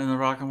they're not in the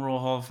Rock and Roll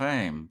Hall of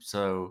Fame.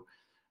 So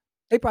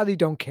They probably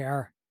don't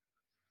care.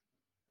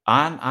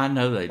 I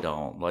know they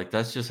don't, like,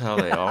 that's just how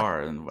they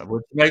are, and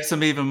which makes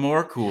them even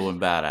more cool and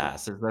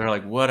badass, is they're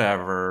like,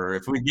 "Whatever,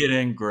 if we get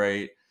in,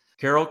 great."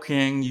 Carole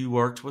King, you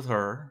worked with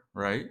her,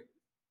 right?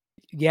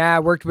 Yeah, I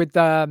worked with,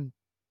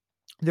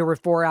 there were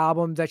 4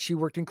 albums that she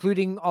worked,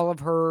 including all of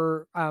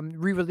her,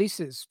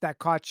 re-releases that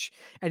Koch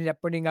ended up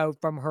putting out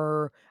from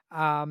her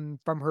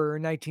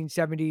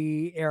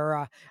 1970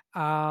 era,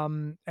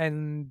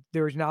 and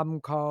there was an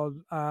album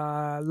called,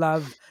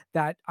 Love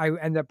that I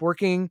ended up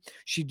working.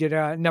 She did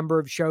a number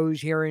of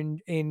shows here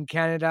in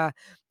Canada,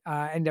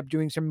 ended up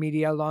doing some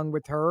media along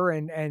with her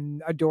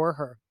and adore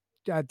her.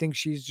 I think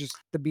she's just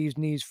the bee's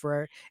knees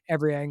for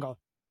every angle.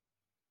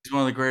 He's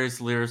one of the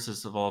greatest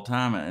lyricists of all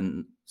time,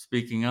 and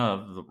speaking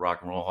of the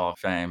Rock and Roll Hall of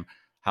Fame,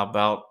 how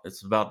about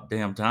it's about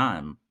damn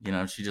time,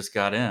 she just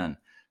got in.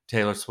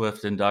 Taylor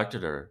Swift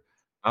inducted her.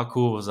 How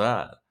cool was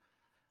that?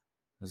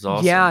 It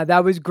was Yeah, awesome.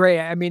 that was great.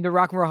 I mean, the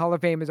Rock and Roll Hall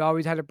of Fame has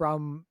always had a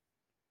problem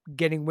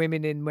getting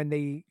women in when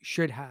they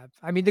should have.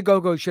 I mean, the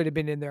Go-Go's should have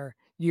been in there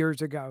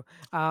years ago.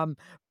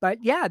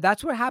 But yeah,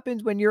 that's what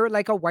happens when you're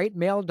like a white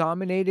male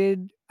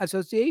dominated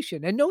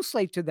association. And no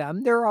slight to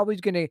them. They're always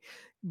gonna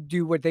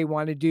do what they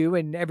want to do,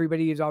 and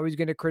everybody is always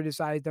gonna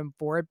criticize them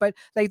for it. But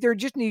like there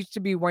just needs to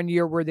be one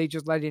year where they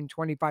just let in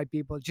 25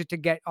 people just to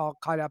get all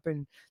caught up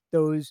in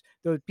those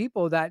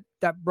people that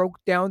broke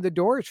down the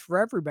doors for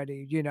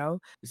everybody, you know?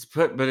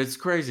 But it's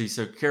crazy.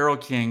 So Carole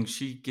King,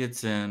 she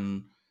gets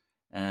in,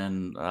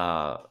 and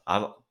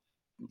I've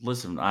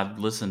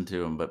listened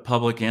to him, but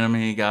Public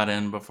Enemy got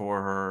in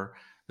before her.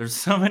 There's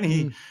so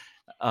many.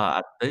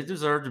 Mm. They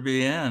deserve to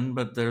be in,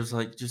 but there's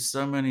like just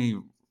so many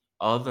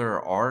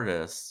other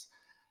artists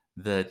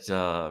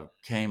that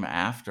came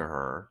after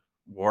her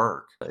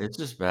work. It's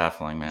just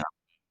baffling, man.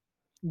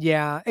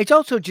 Yeah, it's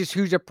also just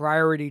who's a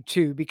priority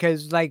too,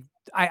 because like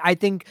I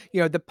think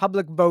the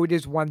public vote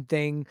is one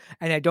thing,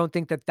 and I don't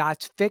think that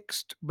that's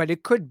fixed, but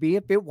it could be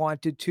if it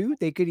wanted to.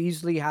 They could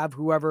easily have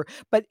whoever,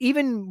 but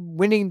even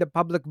winning the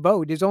public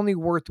vote is only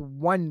worth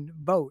one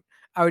vote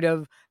out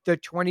of the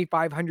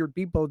 2,500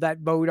 people that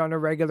vote on a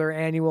regular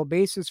annual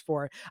basis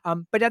for it.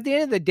 But at the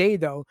end of the day,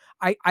 though,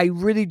 I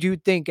really do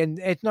think, and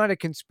it's not a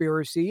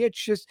conspiracy, it's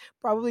just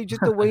probably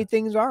just the way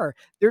things are.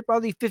 There's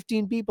probably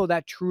 15 people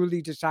that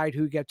truly decide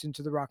who gets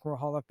into the Rock and Roll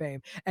Hall of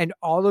Fame. And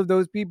all of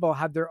those people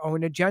have their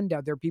own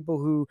agenda. They're people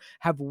who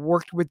have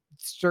worked with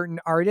certain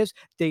artists.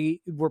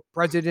 They were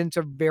presidents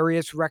of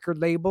various record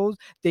labels.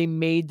 They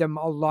made them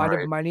a lot of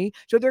Right. money.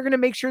 So they're going to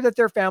make sure that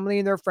their family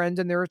and their friends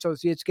and their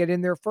associates get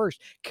in there first.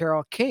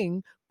 Carol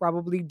King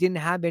probably didn't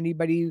have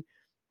anybody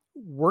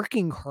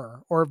working her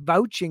or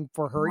vouching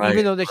for her, Right,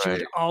 even though that she was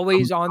right.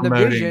 always on the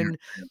Promoting. vision.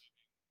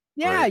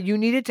 Yeah, Right. you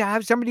needed to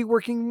have somebody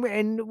working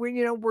and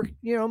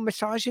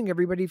massaging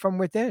everybody from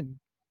within.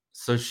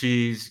 So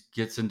she's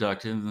gets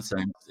inducted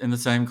in the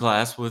same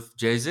class with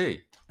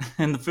Jay-Z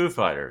and the Foo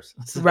Fighters.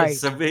 So Right,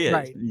 so be it.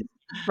 right,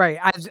 right,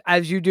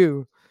 as you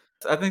do.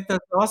 I think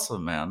that's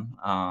awesome, man.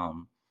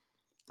 I'm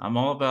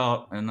all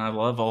about and I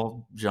love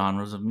all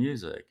genres of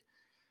music,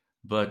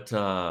 but,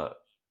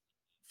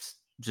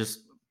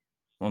 just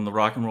on the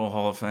Rock and Roll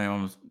Hall of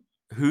Fame,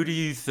 who do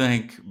you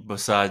think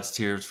besides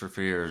Tears for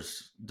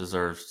Fears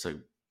deserves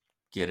to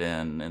get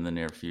in the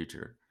near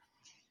future?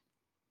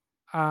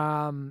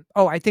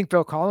 Oh, I think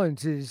Phil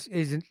Collins is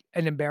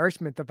an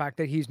embarrassment, the fact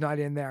that he's not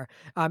in there.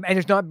 And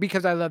it's not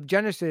because I love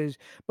Genesis,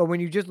 but when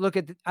you just look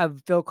at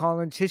of Phil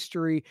Collins'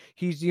 history,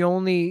 he's the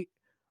only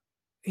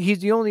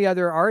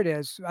other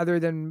artist other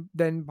than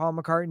Paul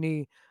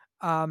McCartney,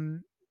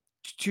 um,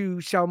 to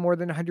sell more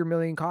than 100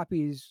 million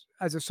copies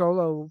as a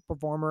solo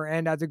performer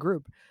and as a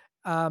group.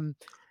 Um,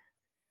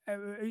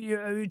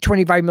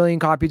 25 million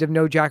copies of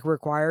No Jack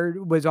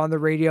Required was on the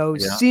radio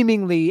Yeah.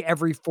 seemingly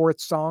every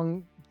fourth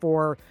song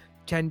for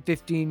 10,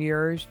 15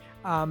 years.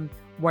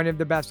 One of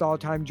the best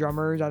all-time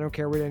drummers, I don't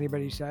care what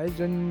anybody says,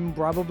 and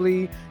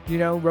probably,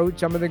 wrote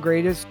some of the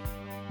greatest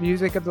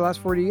music of the last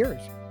 40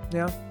 years.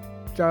 Yeah.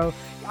 So,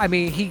 I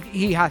mean,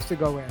 he has to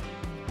go in.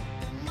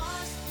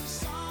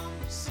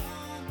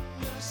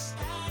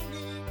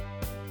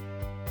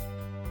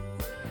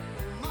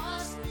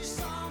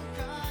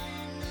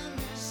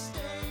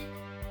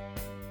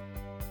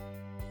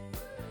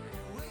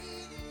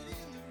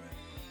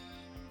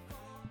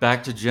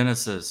 Back to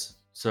Genesis.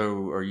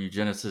 So, are you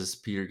Genesis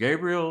Peter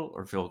Gabriel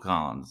or Phil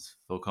Collins?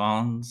 Phil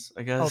Collins,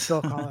 I Oh, guess.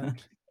 Phil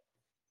Collins.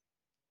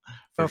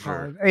 For Phil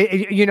sure.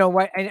 Collins. You know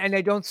what? And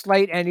I don't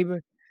slight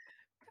anybody.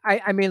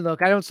 I mean,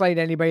 look, I don't slight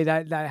anybody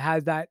that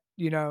has that,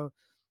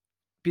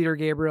 Peter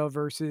Gabriel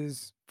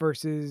versus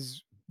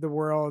the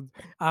world.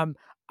 Um,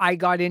 I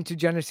got into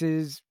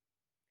Genesis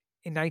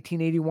in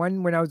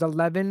 1981 when I was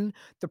 11.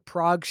 The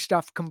prog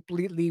stuff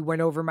completely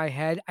went over my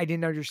head. I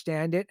didn't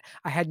understand it.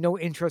 I had no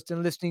interest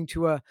in listening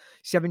to a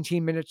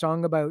 17-minute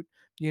song about,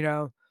 you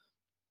know,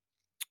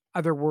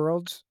 other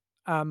worlds.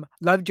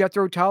 Love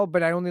Jethro Tull,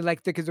 but I only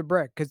like Thick as a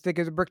Brick because Thick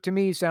as a Brick to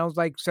me sounds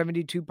like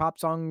 72 pop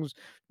songs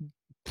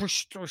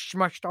pushed or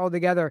smushed all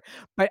together.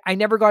 But I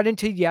never got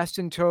into Yes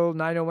until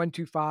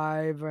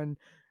 90125, and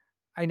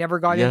I never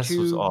got Yes was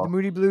into the awesome.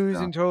 Moody Blues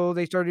Yeah. until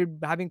they started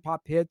having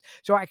pop hits.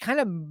 So I kind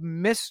of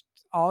missed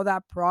all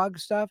that prog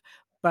stuff,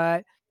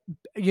 but,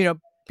 you know,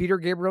 Peter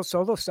Gabriel's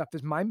solo stuff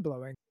is mind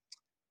blowing.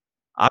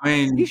 I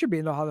He mean, should be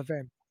in the Hall of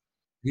Fame.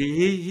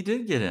 he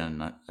did get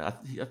in. I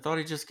thought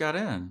he just got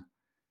in.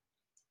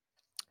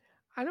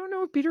 I don't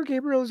know if Peter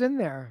Gabriel is in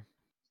there.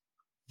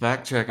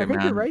 Fact I checking,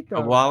 think you're man. right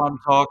But though. while I'm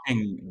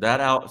talking,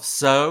 that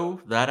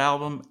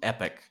album,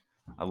 epic.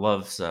 I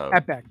love So.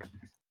 Epic.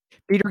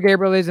 Peter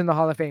Gabriel is in the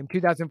Hall of Fame.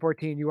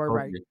 2014. You are Told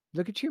right. you.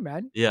 Look at you,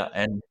 man. Yeah,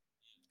 and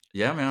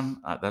yeah,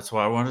 man, that's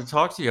why I wanted to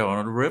talk to you. I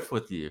wanted to riff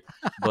with you.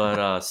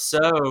 But,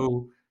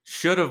 So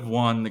should have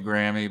won the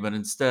Grammy, but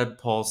instead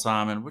Paul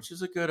Simon, which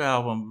is a good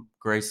album,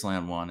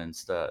 Graceland won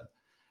instead.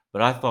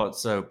 But I thought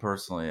So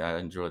personally, I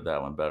enjoyed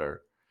that one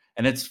better.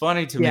 And it's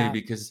funny to me Yeah.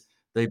 because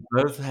they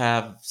both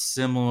have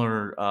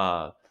similar,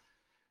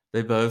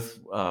 they both,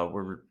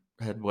 were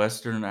had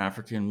Western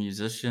African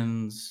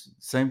musicians,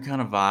 same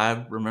kind of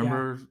vibe, Yeah.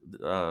 remember?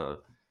 Uh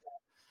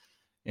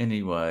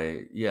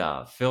Anyway,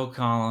 yeah, Phil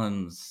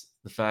Collins,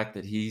 the fact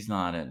that he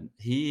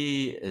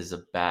is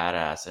a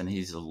badass and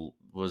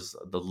was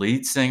the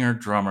lead singer,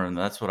 drummer, and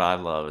that's what I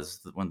love is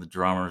when the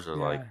drummers are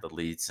Yeah. like the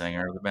lead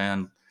singer of the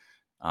band.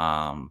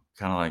 Kind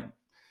of like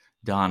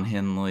Don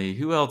Henley.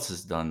 Who else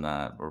has done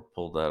that or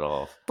pulled that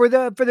off? For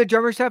the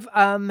drummer stuff,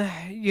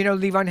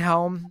 Levon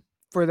Helm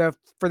for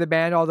the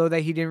band, although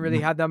that he didn't really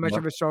Mhm. have that much Yep.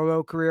 of a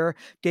solo career.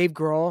 Dave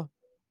Grohl,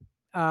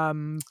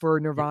 for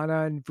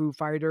Nirvana and Foo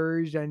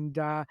Fighters, and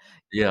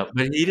Yeah,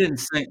 but he didn't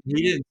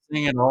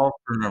sing at all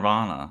for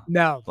Nirvana.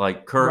 no,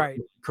 Like, right,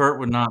 Kurt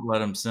would not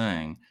let him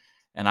sing,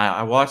 and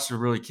I watched a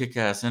really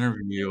kick-ass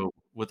interview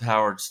with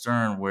Howard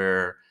Stern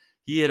where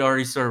he had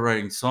already started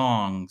writing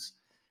songs,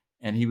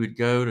 and he would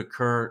go to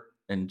Kurt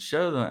and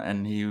show them,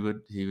 and he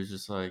was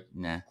just like,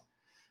 "Nah."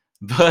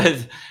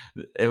 But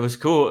it was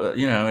cool, it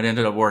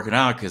ended up working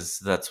out because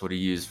that's what he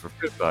used for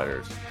Foo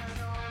Fighters.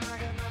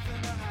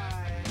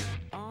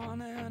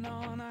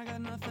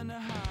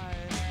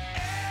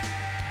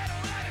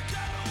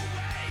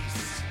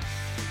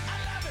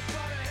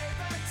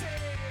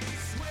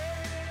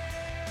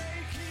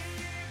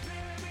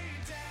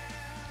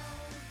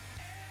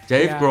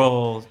 Dave yeah.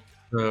 Grohl,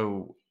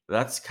 so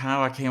that's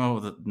how I came up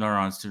with the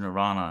Neurons to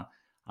Nirvana.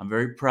 I'm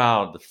very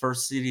proud. The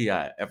first CD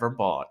I ever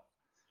bought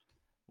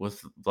with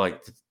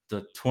like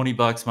the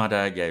 $20 my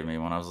dad gave me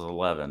when I was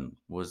 11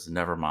 was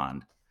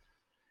Nevermind.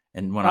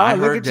 And Oh,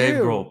 look at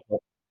you.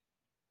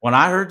 When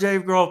I heard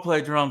Dave Grohl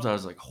play drums, I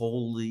was like,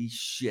 "Holy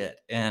shit!"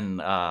 And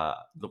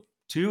the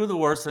two of the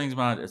worst things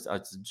about it, it's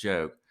a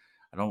joke.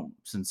 I don't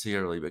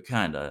sincerely, but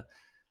kinda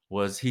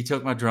was he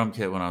took my drum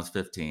kit when I was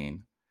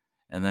 15,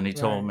 and then he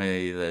told Right.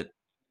 me that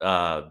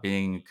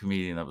being a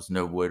comedian, that was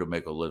no way to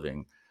make a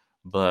living.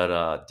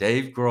 But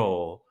Dave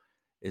Grohl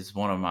is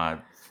one of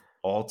my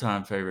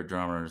all-time favorite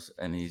drummers,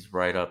 and he's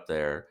right up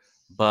there.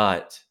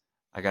 But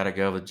I got to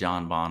go with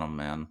John Bonham,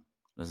 man.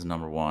 This is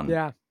number one.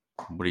 Yeah,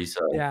 What do you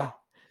say? yeah.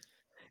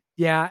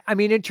 Yeah, I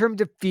mean, in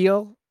terms of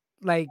feel,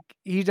 like,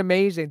 he's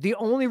amazing. The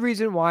only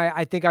reason why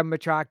I think I'm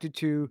attracted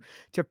to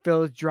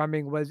Phil's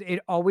drumming was it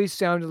always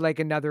sounded like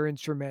another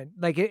instrument.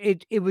 Like,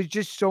 it was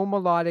just so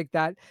melodic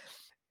that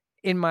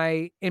in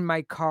my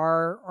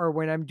car or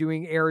when I'm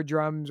doing air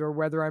drums or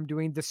whether I'm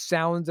doing the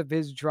sounds of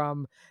his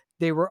drum,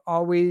 they were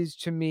always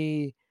to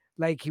me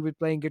like he was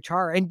playing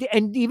guitar. And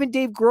even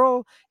Dave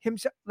Grohl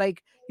himself,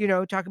 like,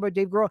 talk about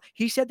Dave Grohl,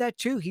 he said that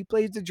too. He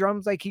plays the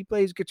drums like he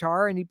plays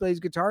guitar, and he plays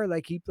guitar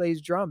like he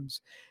plays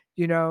drums.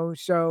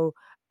 So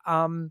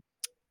um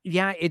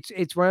yeah,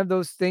 it's one of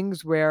those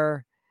things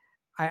where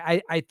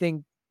I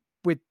think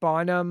with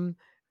Bonham,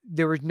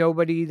 there was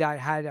nobody that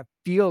had a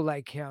feel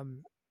like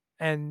him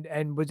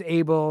and was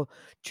able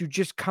to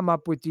just come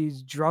up with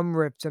these drum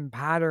riffs and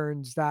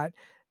patterns that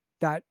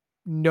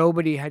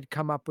nobody had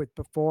come up with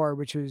before,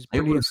 which was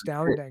It pretty was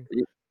astounding.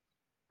 it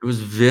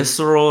was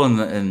visceral,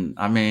 and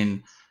I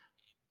mean,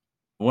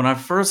 when I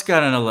first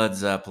got into Led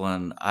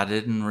Zeppelin, I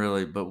didn't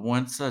really, but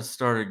once I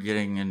started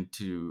getting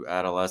into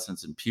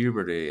adolescence and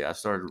puberty, I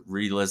started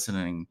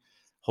re-listening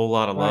Whole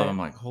Lotta Love. Right. I'm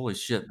like, "Holy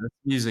shit, this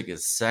music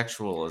is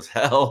sexual as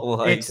hell."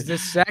 It's Like, the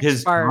sex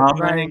his part,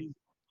 right. drumming,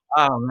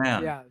 oh,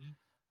 man. Yeah.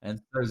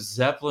 And so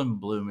Zeppelin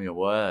blew me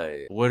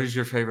away. What is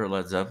your favorite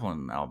Led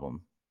Zeppelin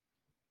album?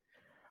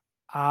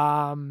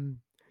 Um,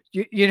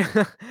 you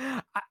know,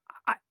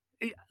 I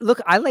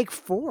look, I like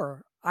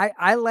 4.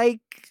 I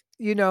like,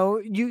 you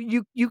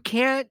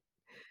can't.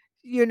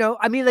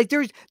 I mean, like,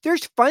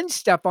 there's fun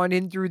stuff on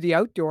In Through the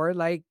Outdoor,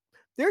 like,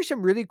 there's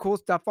some really cool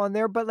stuff on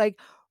there, but, like,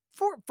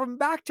 from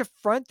back to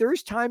front,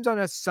 there's times on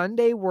a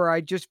Sunday where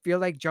I just feel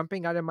like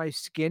jumping out of my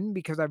skin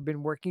because I've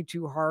been working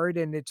too hard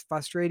and it's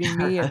frustrating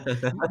me, and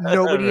n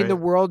nobody in the Right.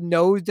 world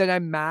knows that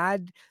I'm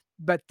mad,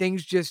 but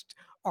things just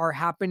are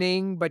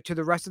happening, but to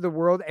the rest of the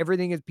world,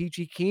 everything is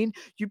peachy keen.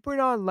 You put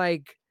on,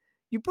 like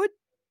you put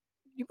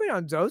you put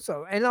on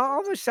Zoso, and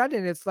all of a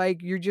sudden, it's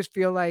like you just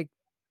feel like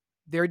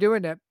they're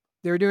doing it.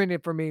 They're doing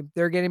it for me.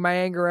 They're getting my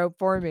anger out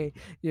for me,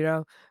 you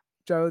know?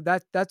 So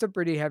that's a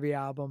pretty heavy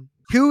album.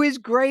 2 is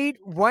great,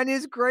 1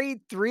 is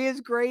great, 3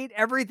 is great,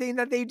 everything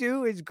that they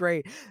do is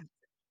great.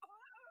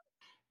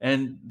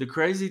 And the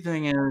crazy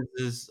thing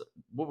is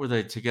what were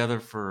they together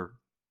for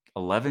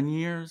 11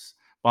 years?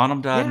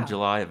 Bonham died in Yeah,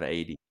 July of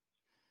 '80.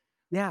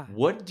 yeah,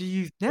 What do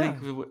you think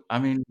yeah, I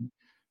mean,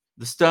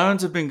 the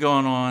Stones have been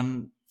going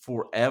on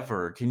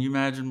forever. Can you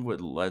imagine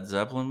what Led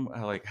Zeppelin,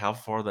 like, how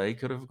far they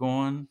could have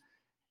gone?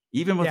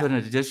 Even with yeah, an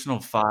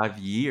additional 5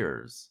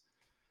 years.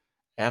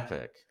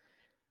 Epic.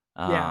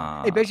 yeah,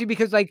 Uh, especially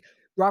because, like,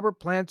 Robert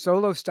Plant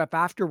solo stuff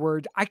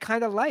afterwards, I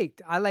kinda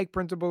liked. I like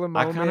Principle of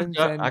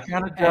Moments I and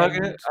kinda dug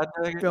it. and I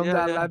dug it. Filmed Yeah,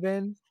 at yeah.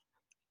 11.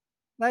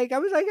 Like, I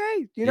was like,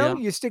 "Hey," Yeah,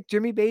 you stick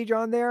Jimmy Page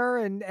on there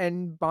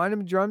and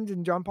Bonham drums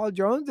and John Paul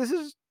Jones, this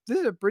is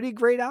a pretty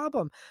great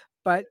album.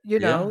 But,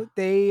 yeah.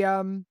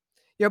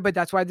 but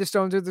that's why the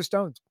Stones are the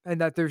Stones,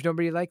 and that there's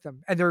nobody like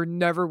them, and there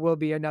never will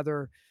be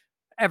another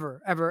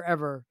ever, ever,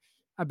 ever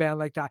a band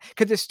like that.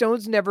 Because the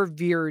Stones never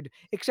veered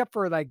except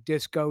for, like,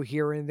 disco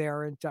here and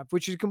there and stuff,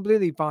 which is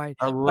completely fine,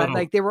 A but, little.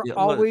 like, they were Yeah,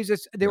 always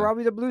they yeah. were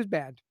always a blues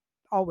band,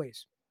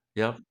 always.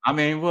 Yep. I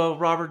mean, well,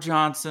 Robert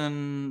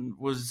Johnson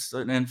was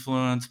an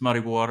influence, Muddy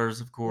Waters,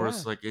 of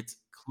course, Yeah, like, it's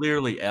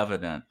clearly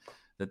evident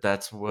that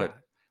that's yeah,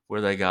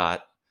 where they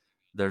got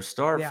their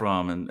start yeah,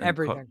 from, and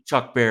everything.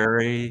 Chuck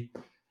Berry,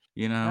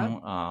 you Yep,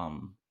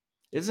 know,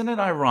 isn't it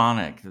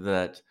ironic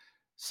that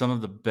some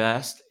of the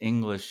best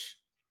English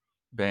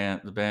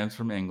the bands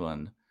from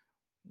England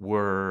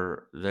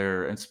were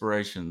their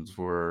inspirations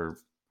were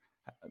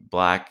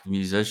black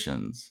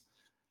musicians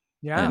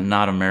yeah, and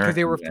not because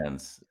they American were.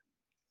 bands,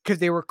 'Cause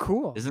they were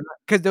cool. isn't it?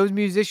 'Cause those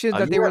musicians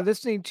that they Yeah, were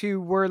listening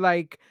to were,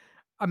 like,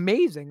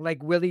 amazing,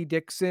 like Willie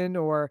Dixon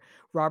or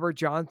Robert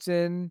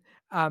Johnson,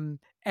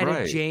 Etta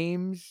right,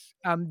 James,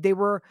 they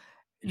were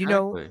you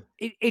know, exactly.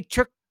 it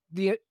took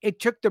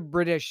the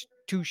British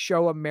to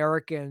show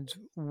Americans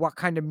what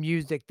kind of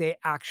music they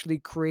actually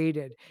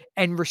created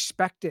and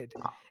respected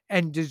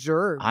and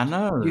I deserved,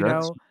 know, you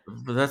know?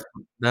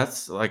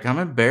 that's like, I'm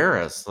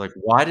embarrassed, like,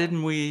 why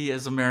didn't we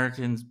as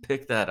Americans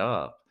pick that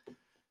up?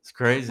 It's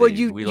Well, crazy.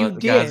 you We you let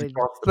the guys did,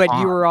 across the but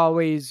you pond. were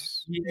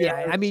always yeah,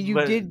 I Yes, mean, you but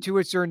did to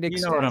a certain you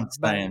know what extent, I'm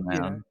but, saying,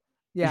 man.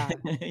 yeah,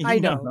 I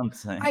You know know, what I'm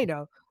saying. I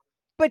know.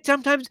 But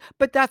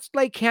that's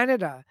like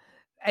Canada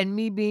and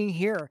me being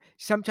here.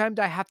 Sometimes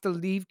I have to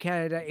leave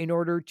Canada in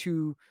order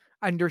to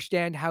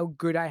understand how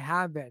good I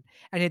have it.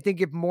 And I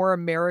think if more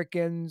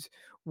Americans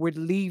would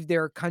leave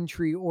their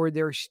country or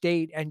their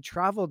state and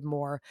traveled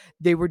more,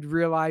 they would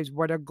realize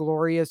what a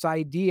glorious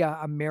idea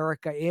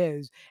America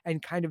is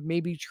and kind of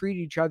maybe treat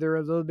each other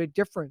a little bit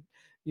different,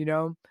 you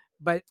know?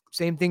 But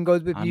same thing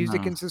goes with I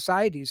music know. and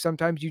society.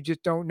 Sometimes you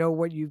just don't know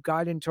what you've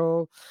got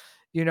until,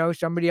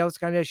 somebody else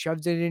kind of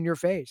shoves it in your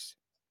face.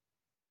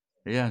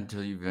 Yeah,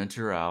 until you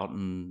venture out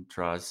and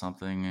try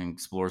something and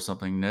explore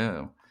something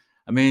new.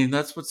 I mean,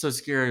 that's what's so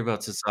scary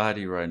about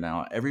society right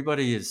now.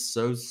 Everybody is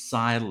so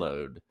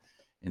siloed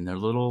in their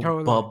little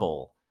Totally.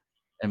 bubble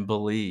and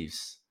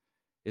beliefs.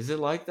 Is it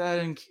like that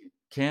in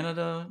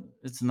Canada?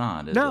 It's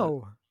not, is it?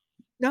 No,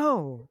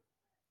 no,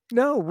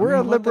 no, I we're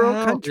a mean, what the liberal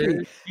hell, country.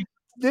 dude?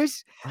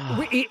 This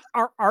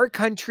our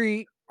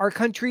country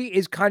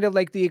is kind of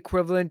like the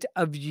equivalent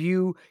of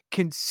you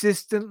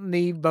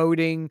consistently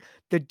voting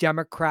the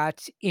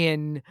Democrats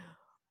in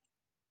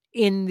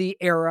the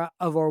era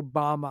of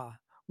Obama,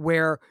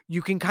 where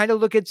you can kind of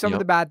look at some of Yep.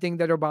 the bad thing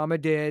that Obama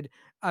did,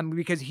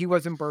 because he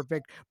wasn't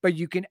perfect, but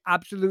you can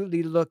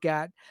absolutely look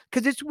at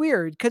because it's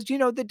weird because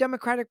the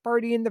Democratic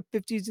Party in the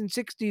 50s and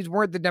 60s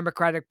weren't the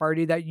Democratic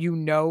Party that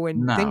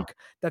and No. think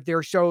that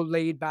they're so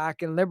laid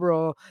back and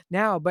liberal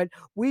now, but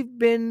we've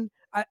been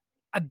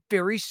a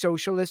very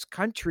socialist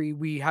country.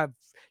 We have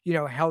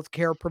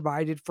healthcare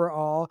provided for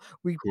all.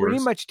 We Of pretty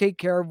course. much take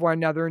care of one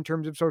another in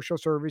terms of social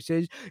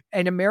services.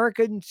 And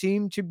America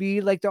seem to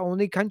be like the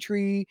only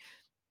country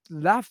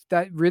left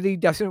that really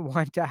doesn't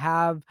want to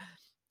have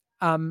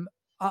um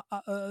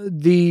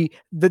the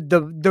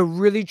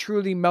really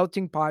truly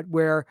melting pot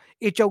where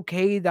it's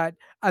okay that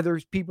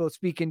others people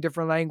speak in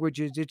different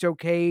languages. It's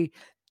okay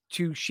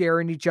to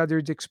share in each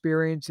other's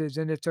experiences,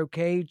 and it's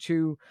okay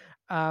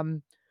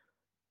um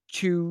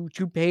to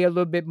pay a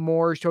little bit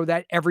more so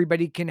that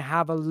everybody can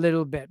have a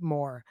little bit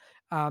more.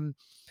 Um,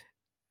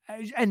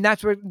 and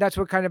that's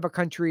what kind of a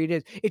country it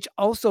is. It's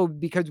also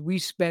because we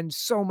spend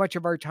so much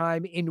of our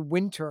time in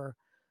winter,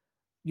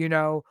 you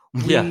know,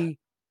 Yeah. we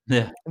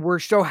Yeah. we're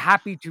so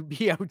happy to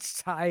be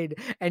outside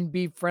and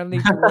be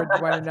friendly towards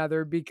one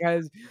another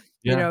because,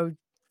 you Yeah. know,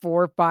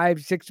 4,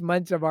 5, 6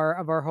 months of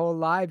our whole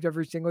lives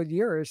every single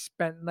year is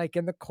spent like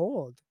in the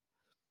cold.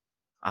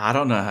 I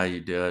don't know how you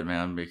do it,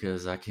 man,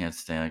 because I can't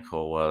stand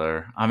cold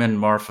weather. I'm in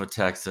Marfa,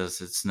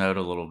 Texas. It snowed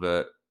a little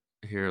bit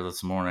here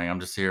this morning. I'm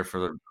just here for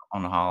the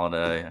on a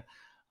holiday.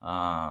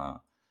 Uh,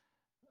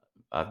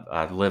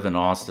 I live in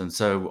Austin,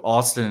 so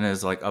Austin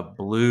is like a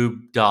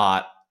blue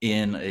dot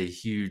in a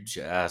huge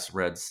ass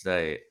red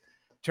state,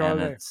 and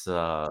Totally.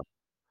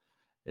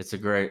 it's a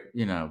great,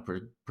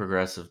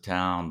 progressive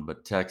town,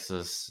 but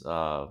Texas,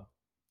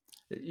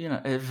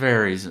 it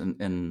varies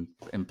in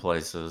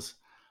places.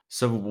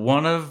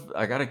 So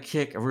I got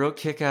a real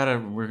kick out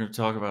of. We're going to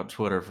talk about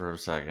Twitter for a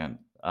second.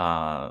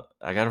 I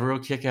got a real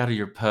kick out of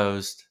your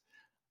post.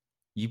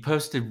 You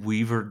posted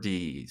Weaver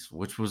D's,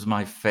 which was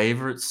my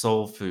favorite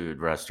soul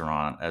food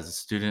restaurant as a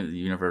student at the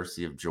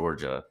University of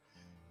Georgia,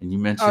 and you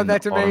Oh, mentioned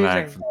that's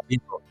Automatic amazing. for the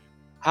People.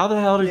 How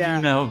the hell did you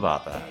Yeah. know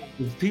about that?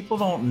 'Cause people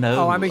don't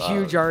Oh, I'm know, a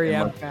huge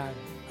unless REM fan.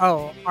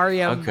 Oh,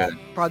 REM okay,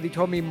 probably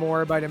told me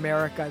more about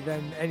America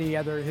than any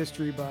other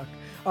history book.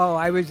 Oh,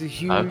 I was a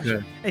huge okay,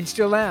 and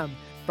still am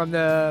from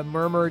the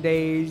Murmur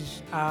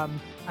days,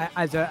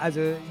 as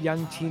a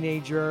young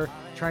teenager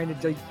trying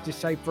to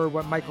decipher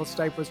what Michael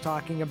Stipe was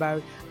talking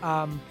about,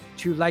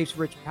 to Life's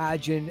Rich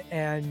Pageant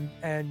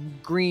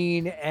and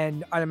Green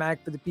and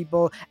Automatic for the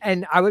People.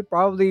 And I would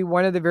probably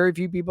one of the very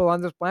few people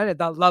on this planet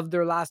that loved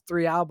their last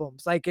 3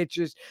 albums. Like, it's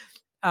just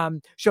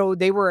so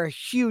they were a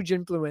huge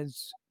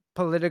influence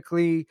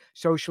politically,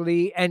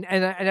 socially, and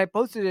I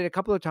posted it a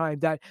couple of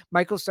times that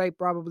Michael Stipe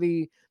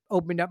probably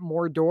opened up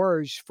more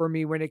doors for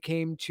me when it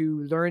came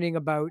to learning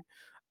about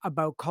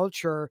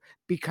culture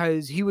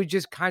because he was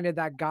just kind of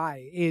that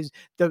guy. Is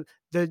the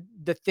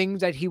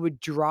things that he would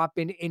drop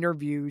in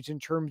interviews in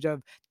terms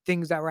of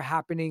things that were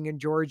happening in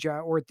Georgia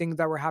or things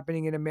that were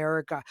happening in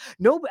America.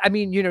 No, I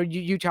mean,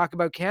 you talk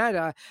about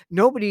Canada,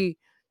 nobody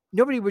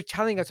nobody was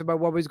telling us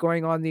about what was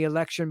going on in the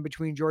election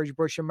between George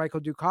Bush and Michael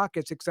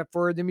Dukakis, except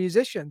for the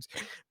musicians,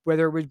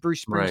 whether it was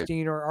Bruce right,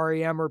 Springsteen or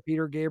REM or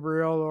Peter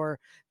Gabriel or,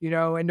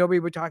 and nobody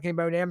was talking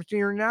about Amnesty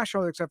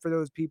International except for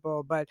those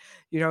people. But,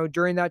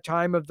 during that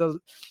time of the,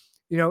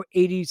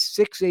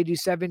 86,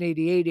 87,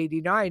 88,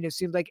 89, it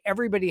seemed like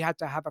everybody had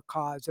to have a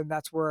cause. And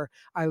that's where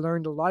I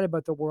learned a lot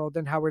about the world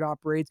and how it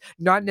operates,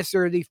 not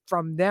necessarily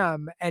from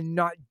them and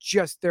not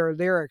just their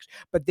lyrics,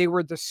 but they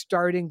were the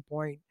starting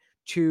point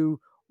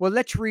to, well,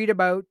 let's read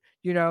about,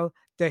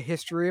 the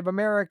history of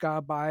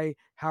America by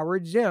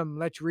Howard Zinn.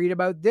 Let's read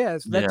about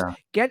this. Let's yeah,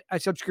 get a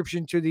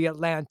subscription to The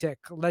Atlantic.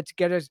 Let's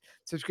get a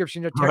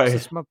subscription to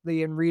right. Texas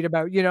Monthly and read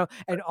about,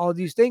 and all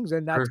these things.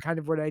 And that's Sure. kind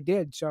of what I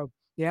did. So,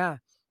 yeah,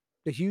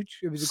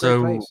 it was a great So,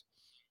 place.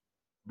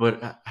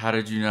 but how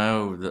did you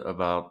know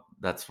about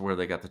that's where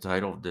they got the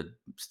title? Did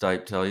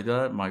Stipe tell you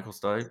that, Michael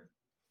Stipe?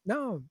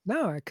 No,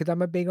 no, because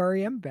I'm a big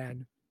REM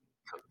fan.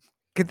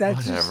 'Cause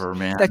Whatever,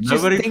 man. that's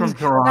just Nobody things from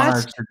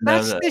Toronto that's should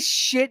know that's that. the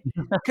shit.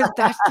 Because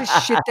that's the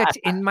shit that's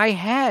in my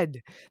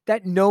head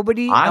that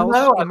nobody I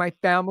else know in it. my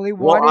family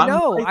Well, wanna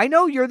know. I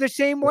know you're the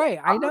same way,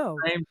 I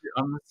know.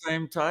 I'm the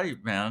same type,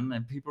 man,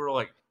 and people are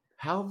like,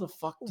 "How the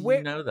fuck do you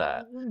Where know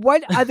that?"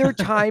 what other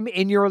time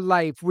in your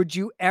life would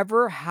you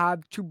ever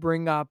have to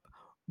bring up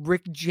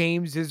Rick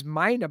James's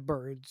Mina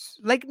Birds?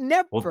 Like,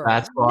 Well, never,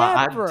 that's why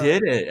I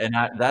did never. it, and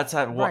I that's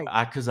how what Right,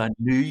 I 'cause I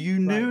knew you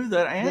right. knew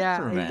that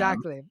Yeah, answer,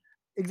 man. exactly.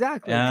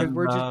 Exactly, because 'cause And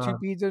we're just 2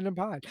 peas in a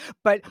pod.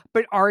 But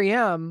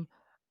REM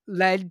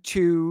led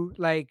to,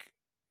 like,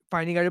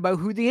 finding out about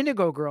who the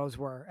Indigo Girls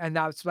were, and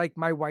that's, like,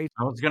 my wife.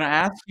 I was gonna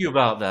ask you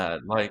about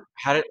that. Like,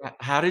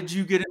 how did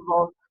you get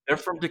involved? They're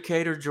from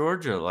Decatur,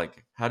 Georgia.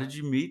 Like, how did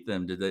you meet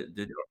them?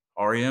 Did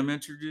REM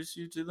introduce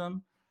you to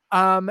them?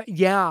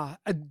 Yeah,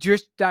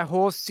 just that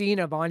whole scene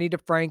of Ani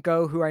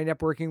DeFranco, who I ended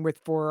up working with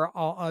for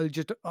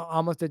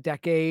almost a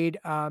decade,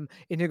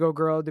 Indigo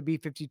Girl, the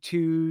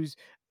B-52s,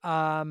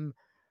 um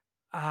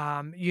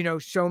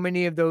so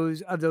many of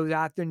those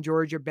Athens,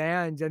 Georgia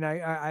bands, and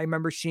I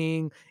remember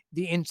seeing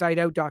the Inside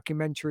Out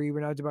documentary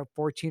when I was about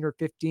 14 or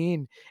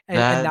 15,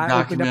 and That that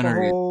opened up a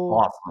documentary is whole.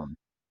 awesome.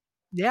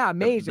 Yeah,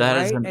 amazing, That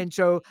is right? an And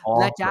so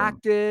Let's awesome.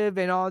 Active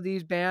and all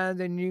these bands,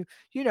 and you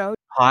know,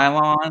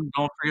 Pylon,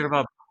 don't forget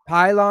about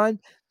Pylon.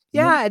 Yep.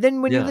 Yeah, and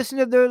then when you Yeah, listen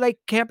to the, like,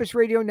 campus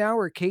radio now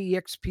or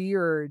KEXP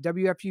or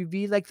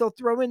WFUV, like, they'll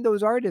throw in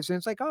those artists, and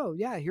it's like, "Oh,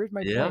 yeah, here's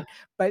my yeah. point."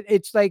 But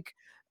it's like,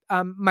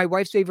 my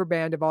wife's favorite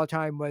band of all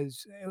time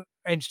was,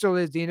 and still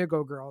is, the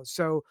Indigo Girls.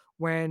 So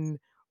when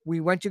we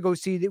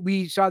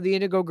saw the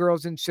Indigo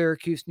Girls in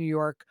Syracuse, New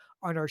York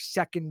on our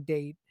 2nd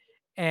date,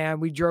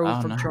 and we drove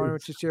Oh, from Toronto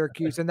nice. to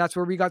Syracuse, and that's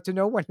where we got to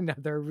know one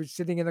another. We're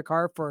sitting in the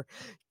car for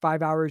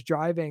 5 hours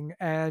driving,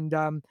 and,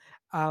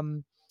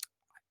 um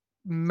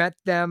met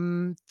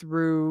them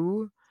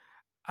through,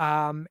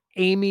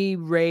 Amy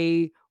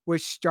Ray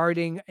was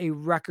starting a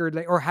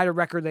or had a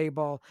record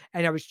label,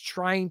 and I was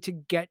trying to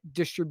get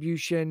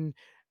distribution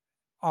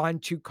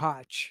onto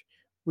Koch,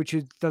 which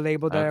is the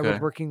label that I was Okay,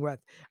 working with.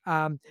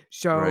 right.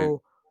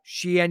 So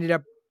she ended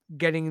up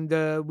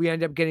we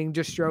ended up getting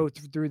distro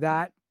through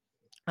that.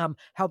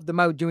 Helped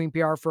them out doing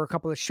PR for a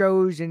couple of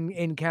shows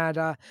in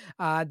Canada.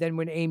 Then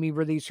when Amy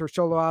released her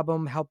solo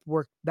album, helped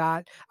work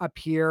that up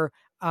here.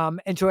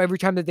 And so every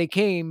time that they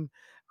came,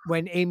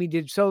 when Amy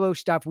did solo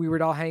stuff, we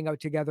would all hang out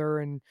together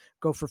and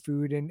go for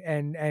food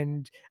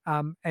and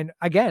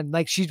again,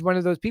 like, she's one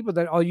of those people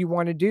that all you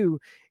want to do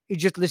is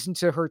just listen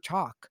to her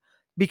talk,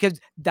 because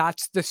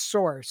that's the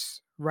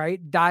source,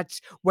 right?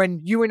 That's when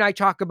you and I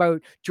talk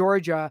about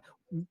Georgia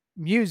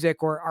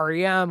music or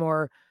REM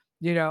or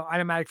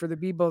Automatic for the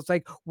Beatles.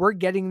 Like, we're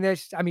getting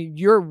this. I mean,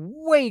 you're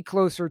way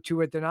closer to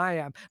it than I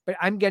am, but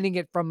I'm getting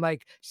it from,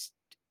 like,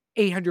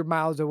 800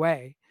 miles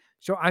away.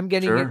 So I'm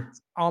getting it Sure.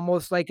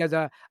 almost like as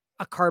a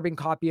carbon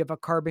copy of a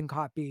carbon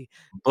copy.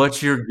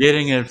 But you're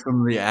getting it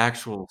from the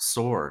actual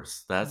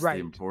source. That's the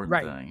Right, important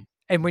right. thing.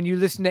 And when you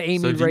listen to So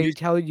Amy do you Ray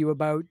tell you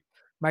about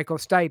Michael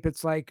Stipe,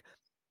 it's like,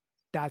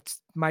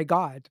 that's my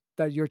God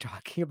that you're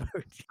talking about.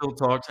 still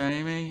talk to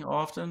Amy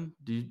often?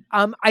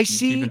 I Do you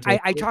keep see in touch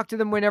I with her? talk to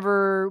them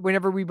whenever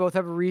we both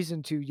have a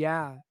reason to.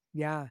 Yeah,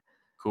 yeah.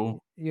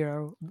 Cool.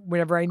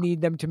 Whenever I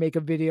need them to make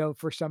a video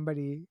for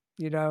somebody,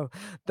 they'll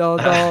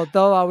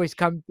always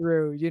come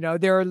through.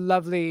 They're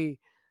lovely,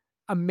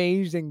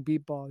 amazing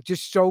people,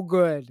 just so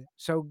good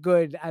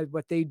at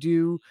what they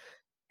do,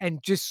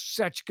 and just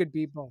such good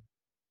people.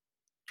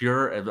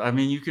 Pure I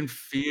mean, you can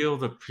feel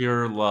the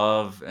pure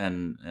love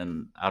and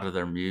out of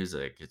their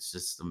music. It's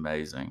just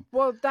amazing.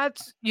 Well,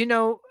 that's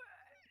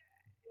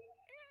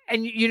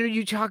and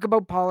you talk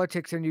about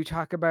politics and you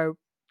talk about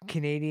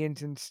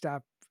Canadians and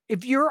stuff.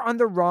 If you're on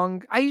the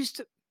wrong,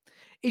 it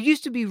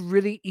used to be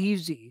really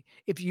easy.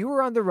 If you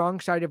were on the wrong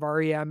side of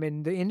REM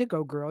and the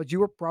Indigo Girls, you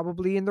were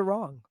probably in the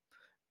wrong.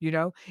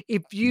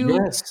 If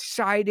you Yes.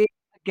 sided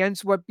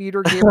against what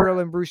Peter Gabriel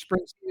and Bruce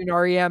Springsteen and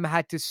REM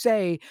had to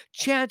say,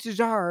 chances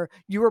are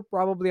you were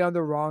probably on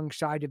the wrong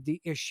side of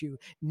the issue.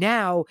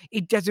 Now,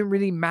 it doesn't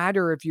really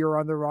matter if you're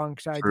on the wrong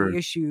side of True. the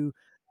issue,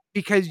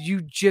 because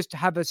you just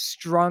have a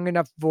strong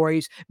enough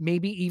voice,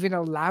 maybe even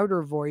a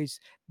louder voice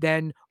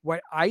than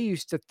what I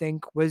used to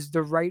think was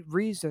the right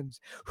reasons.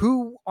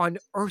 Who on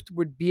earth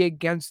would be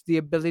against the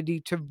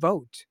ability to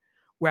vote?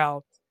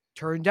 Well,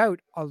 turned out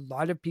a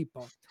lot of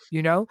people.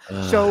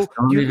 So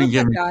Don't you even look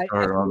get at me that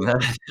started and on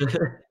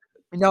that.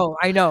 no,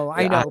 I Yeah,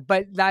 I know,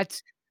 but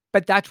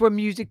that's what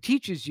music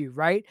teaches you,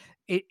 right?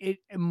 It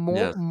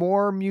yes.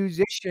 more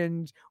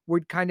musicians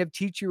would kind of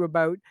teach you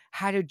about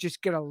how to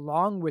just get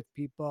along with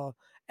people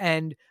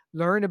and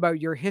learn about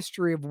your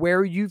history of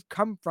where you've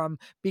come from,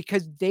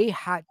 because they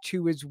had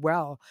to as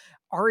well.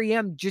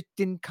 REM just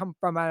didn't come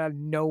from out of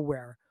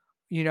nowhere.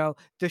 The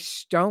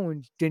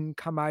Stones didn't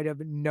come out of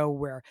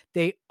nowhere.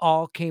 They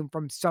all came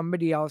from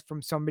somebody else,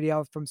 from somebody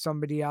else, from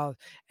somebody else,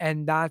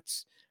 and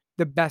that's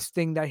the best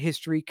thing that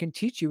history can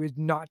teach you, is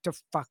not to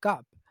fuck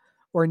up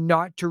or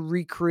not to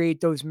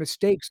recreate those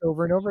mistakes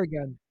over and over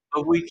again.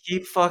 But we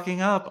keep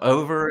fucking up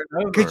over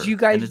and Because you over,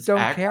 and guys it's don't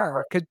aggravating.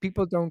 care. Because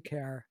people don't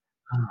care.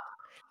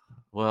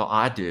 Well,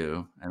 I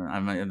do, and I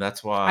mean,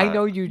 that's I why,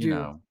 know you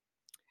do,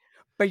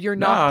 but you're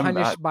no, not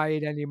punished by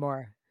it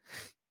anymore.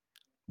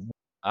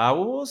 I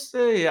will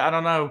see. I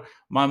don't know.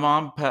 My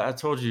mom I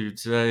told you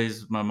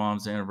today's my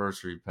mom's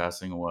anniversary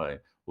passing away.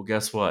 Well,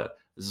 guess what?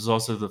 This is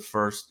also it's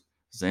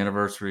the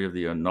anniversary of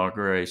the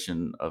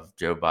inauguration of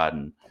Joe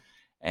Biden.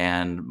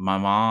 And my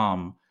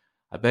mom,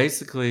 I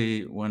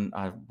basically, when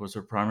I was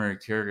her primary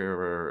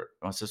caregiver,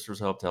 my sisters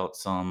helped out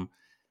some,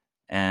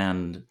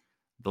 and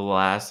the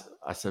last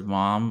I said,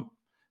 "Mom,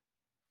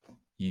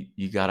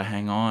 you gotta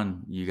hang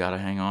on. You gotta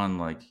hang on,"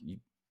 like, you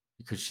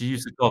because she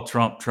used to call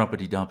Trump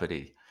Trumpity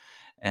Dumpity,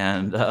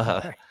 and,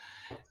 Right.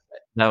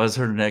 that was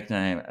her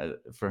nickname,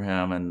 for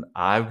him, and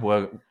I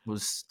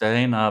was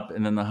staying up,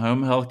 and then the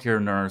home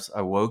healthcare nurse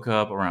I woke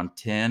up around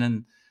 10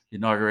 and the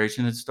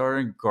inauguration had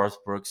started, and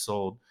Garth Brooks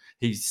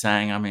he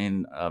sang, I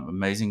mean,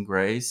 Amazing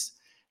Grace,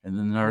 and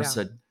the nurse Yeah.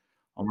 said,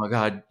 "Oh my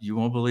god, you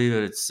won't believe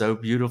it, it's so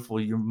beautiful,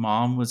 your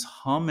mom was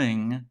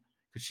humming,"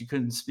 'cause she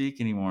couldn't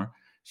speak anymore.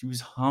 She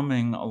was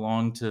humming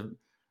along to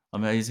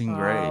Amazing Oh,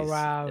 Grace,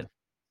 wow.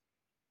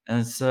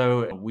 and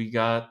so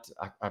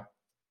I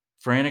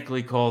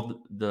frantically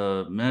called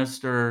the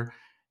minister,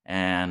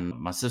 and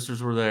my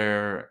sisters were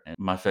there, and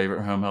my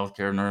favorite home health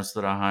care nurse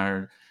that I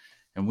hired,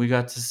 and we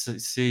got to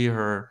see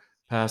her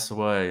pass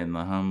away in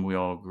the home we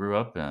all grew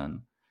up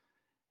in.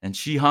 And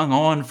she hung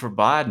on for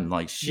Biden,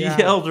 like, she Yeah.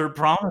 held her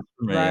promise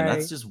for me, and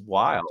that's Right. just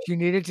wild. She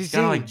needed to She's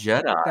kinda like see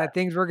Jedi. that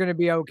things were gonna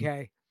be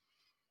okay.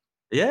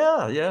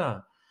 Yeah,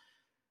 yeah.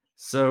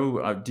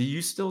 So, do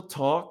you still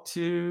talk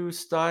to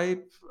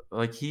Stipe?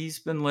 Like, he's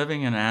been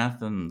living in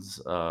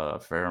Athens, a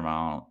fair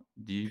amount.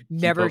 Do you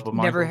keep Never up with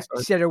Michael never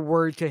Stipe? said a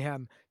word to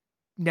him.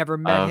 Never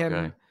met Okay.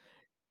 him,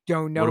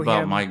 don't What know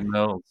about him, Mike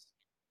Mills?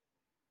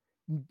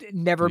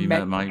 never Have you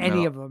met met Mike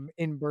any Mills? of them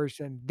in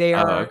person. They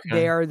Oh, are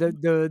they okay. are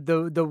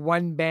the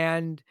one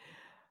band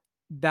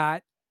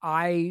that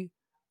I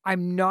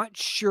I'm not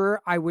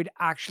sure I would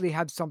actually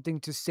have something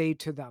to say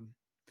to them.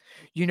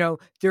 You know,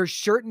 there's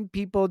certain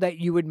people that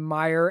you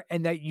admire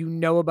and that you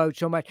know about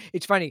so much.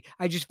 It's funny,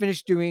 I just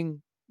finished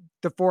doing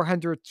the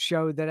 400th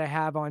show that I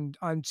have on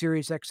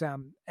Sirius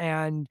XM,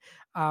 and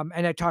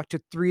I talked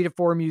to 3 to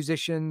 4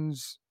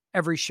 musicians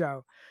every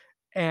show,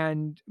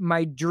 and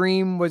my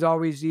dream was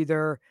always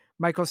either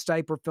Michael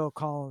Stipe or Phil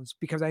Collins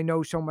because I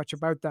know so much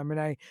about them, and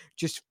I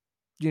just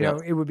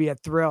Yeah. it would be a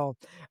thrill.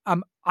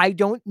 I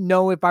don't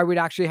know if I would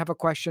actually have a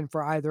question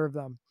for either of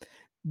them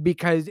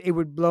because it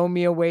would blow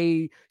me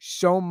away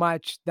so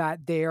much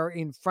that they're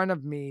in front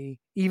of me,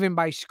 even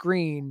by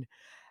screen,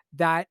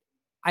 that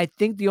I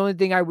think the only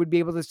thing I would be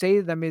able to say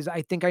to them is,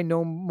 "I think I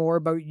know more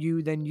about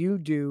you than you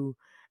do,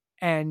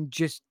 and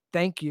just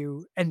thank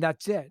you," and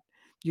that's it,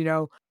 you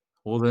know?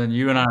 Well, then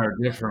you and I are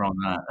different on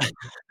that.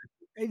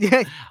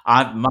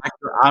 I'm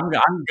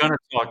gonna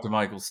talk to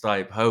Michael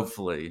Stipe,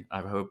 hopefully.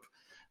 I hope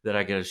that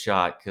I get a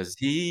shot because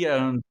he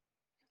owned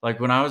like,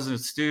 when I was a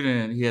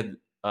student, he had,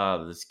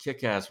 this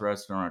kick-ass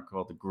restaurant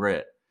called The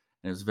Grit,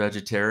 and it was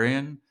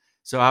vegetarian,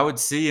 so I would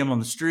see him on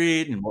the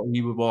street, and when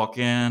he would walk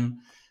in,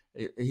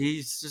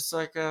 he's just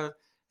like a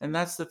and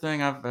that's the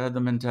thing, I've had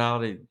the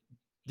mentality,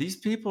 these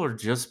people are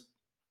just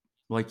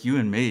like you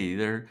and me,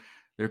 they're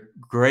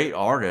great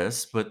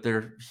artists, but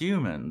they're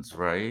humans,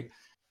 right?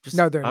 Just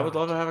No, they're I would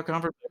love to not. have a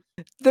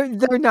conversation.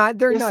 They're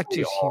Yes, not they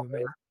just are.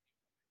 human.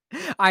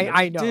 Yeah,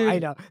 I dude,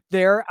 know.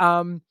 They,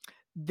 um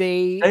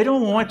they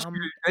don't want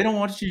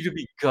you to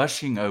be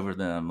gushing over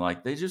them,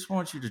 like, they just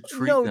want you to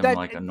treat no, them that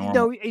like a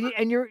normal no,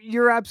 and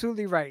you're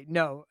absolutely right.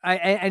 No,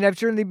 and I've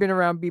certainly been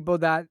around people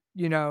that,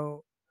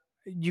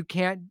 you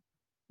can't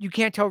you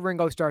can't tell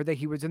Ringo Starr that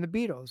he was in the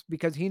Beatles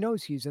because he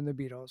knows he's in the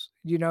Beatles.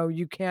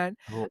 You can't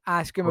well,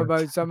 ask of him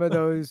course. about some of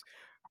those,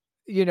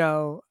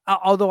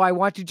 although I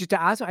wanted just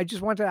to ask I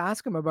just want to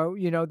ask him about,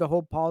 the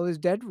whole Paul is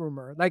dead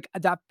rumor. Like,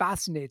 that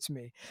fascinates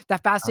me.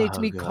 That fascinates Oh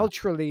me god.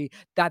 culturally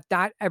that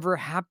that ever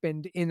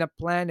happened in a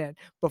planet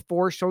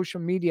before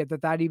social media,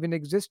 that that even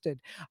existed.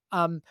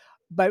 Um,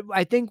 but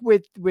I think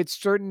with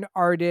certain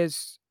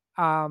artists,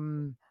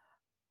 um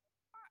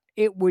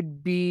it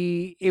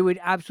would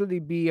absolutely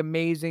be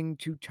amazing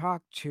to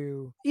talk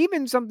to.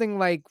 Even something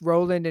like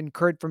Roland and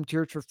Kurt from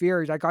Tears for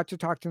Fears, I got to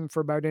talk to them for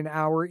about an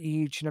hour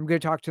each, and I'm gonna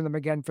talk to them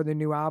again for the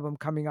new album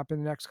coming up in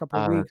the next couple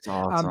of Oh, weeks. that's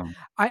awesome.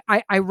 I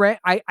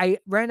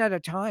ran out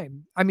of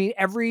time. I mean,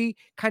 every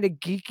kind of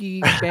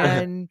geeky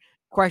band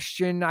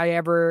question I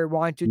ever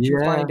wanted to Yeah,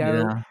 find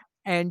out, yeah.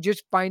 and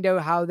just find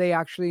out how they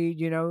actually,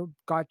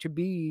 got to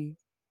be,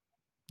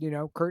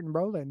 Kurt and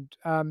Roland,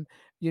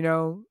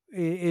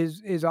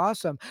 is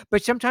awesome.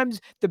 But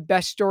sometimes the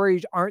best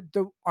stories aren't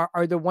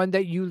are the one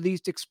that you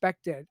least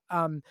expected.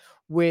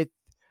 With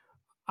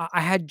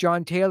I had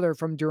John Taylor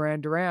from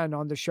Duran Duran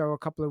on the show a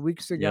couple of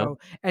weeks Yep, ago,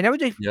 and I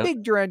was a yep.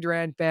 big Duran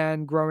Duran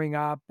fan growing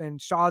up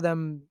and saw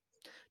them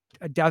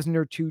a dozen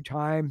or two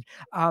times.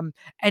 And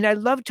I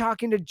love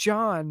talking to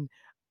John.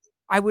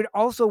 I would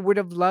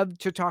have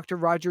loved to talk to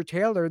Roger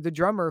Taylor, the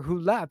drummer who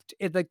left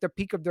at, like, the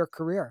peak of their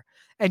career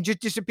and just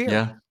disappeared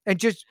Yeah, and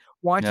just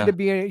wanted to yeah.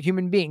 be a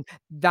human being.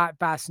 That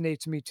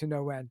fascinates me to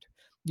no end,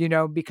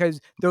 because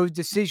those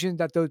decisions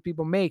that those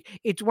people make,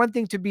 it's one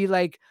thing to be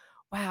like,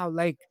 "Wow,"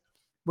 like,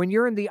 when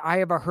you're in the eye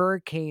of a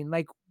hurricane,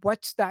 like,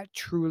 what's that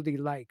truly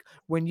like?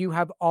 When you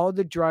have all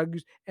the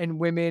drugs and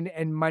women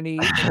and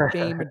money and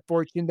fame and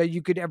fortune that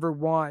you could ever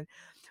want,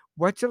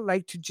 what's it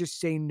like to just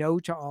say no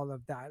to all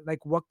of that?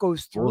 Like, what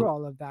goes through Well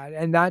all of that?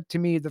 And that to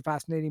me is the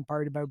fascinating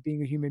part about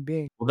being a human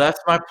being. well, that's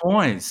my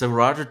point. So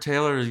Roger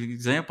Taylor is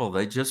example,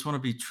 they just wanna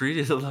be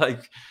treated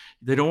like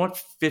they don't want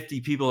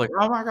 50 people like,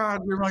 "Oh my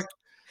god, you're my"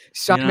 you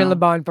Simon Le know?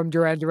 Bon from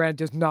Duran Duran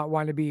does not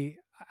wanna be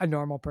a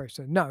normal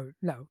person. No,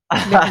 no.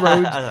 Nick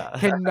Rhodes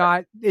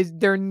cannot is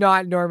they're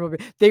not normal.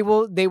 They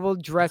will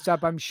dress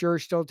up, I'm sure,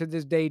 still to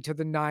this day to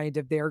the nines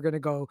if they are gonna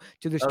go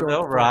to the Oh, store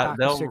for a pack of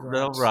they'll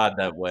cigarettes. ride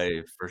that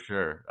wave for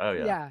sure. Oh,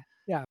 yeah. Yeah,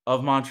 yeah.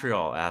 Of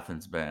Montreal,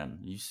 Athens band.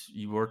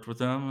 You worked with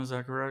them, is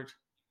that correct?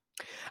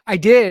 I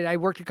did. I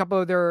worked a couple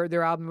of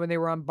their albums when they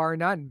were on Bar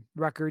None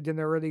Records in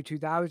the early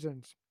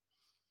 2000s.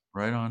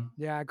 Right on.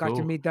 Yeah, I got to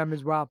Cool. meet them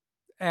as well.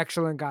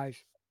 Excellent guys.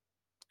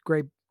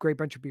 Great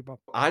bunch of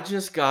people. I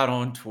just got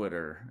on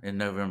Twitter in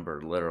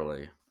November,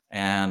 literally,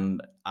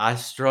 and I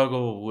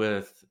struggle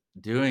with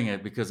doing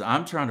it because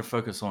I'm trying to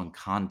focus on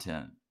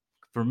content.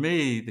 For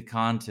me, the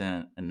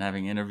content and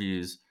having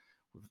interviews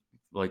with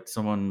like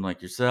someone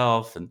like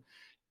yourself, and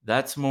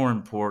that's more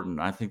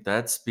important. I think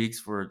that speaks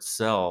for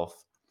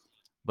itself.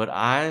 But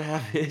I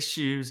have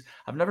issues.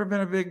 I've never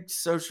been a big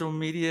social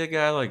media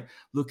guy, like,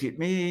 "Look at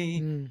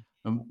me." Mm.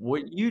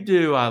 What you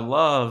do, I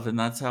love, and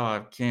that's how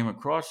I came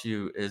across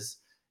you, is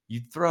you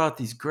throw out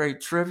these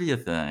great trivia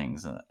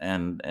things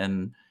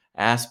and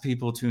ask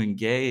people to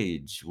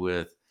engage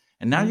with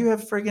and now Mhm. you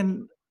have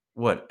friggin'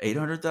 what,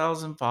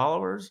 800,000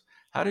 followers?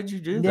 How did you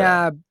do that?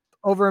 Yeah,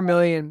 over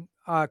 1,000,000,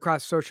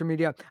 across social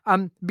media,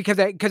 because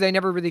I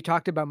never really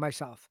talked about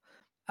myself,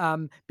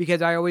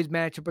 because I always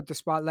managed to put the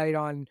spotlight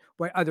on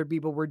what other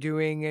people were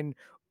doing and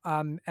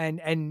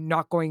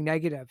not going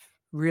negative,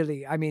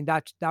 really. I mean,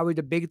 that was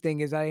the big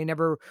thing is I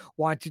never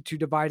wanted to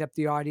divide up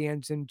the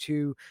audience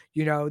into,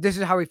 "This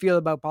is how I feel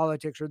about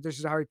politics," or, "This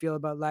is how I feel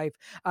about life."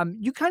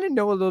 You kinda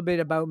know a little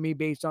bit about me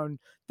based on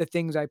the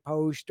things I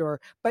post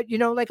but,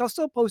 like, I'll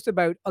still post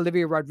about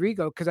Olivia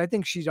Rodrigo because I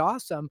think she's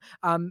awesome,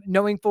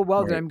 knowing full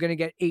well that Right. I'm going to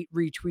get 8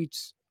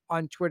 retweets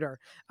on Twitter.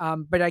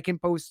 But I can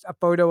post a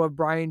photo of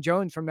Brian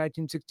Jones from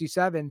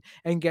 1967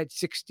 and get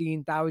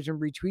 16,000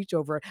 retweets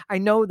over it. I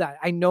know that.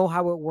 I know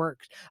how it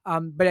works.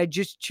 But I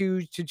just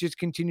choose to just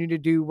continue to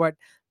do what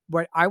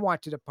I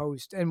wanted to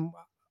post and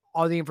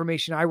all the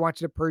information I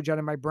wanted to purge out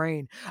of my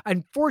brain.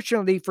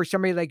 Unfortunately, for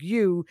somebody like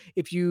you,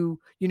 if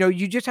you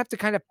just have to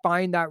kind of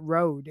find that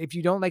road. If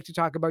you don't like to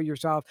talk about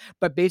yourself,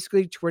 but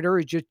basically Twitter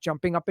is just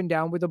jumping up and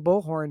down with a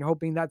bullhorn,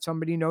 hoping that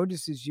somebody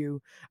notices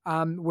you,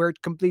 where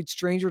complete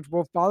strangers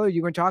will follow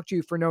you and talk to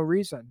you for no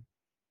reason.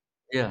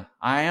 Yeah,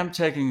 I am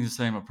taking the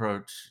same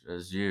approach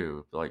as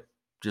you, like,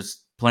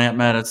 just plant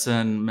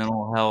medicine,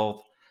 mental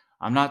health.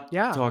 I'm not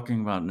Yeah.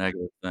 talking about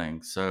negative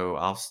things, so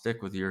I'll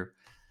stick with your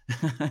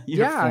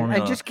your Yeah, and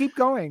formula. just keep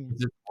going.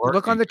 It's just Look on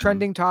working, the man.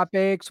 trending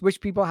topics, wish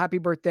people happy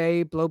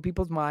birthday, blow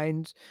people's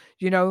minds,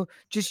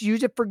 just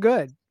use it for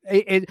good.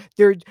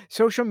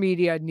 Social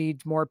media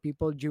needs more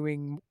people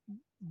doing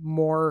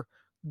more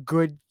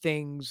good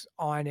things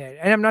on it.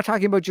 And I'm not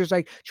talking about just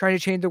like trying to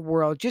change the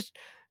world. Just,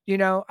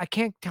 I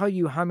can't tell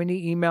you how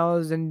many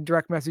emails and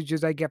direct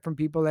messages I get from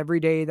people every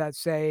day that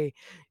say,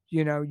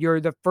 you're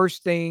the first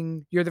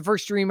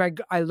stream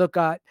I look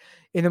at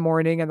in the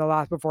morning and the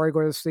last before I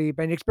go to sleep.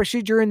 And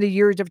especially during the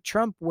years of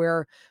Trump,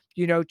 where,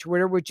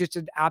 Twitter was just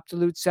an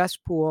absolute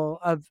cesspool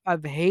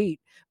of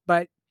hate.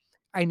 But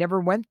I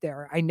never went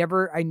there. I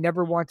never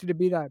wanted to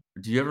be that.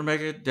 Do you ever make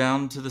it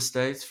down to the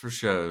States for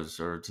shows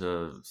or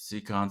to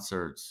see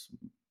concerts?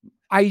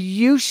 I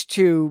used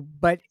to,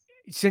 but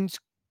since,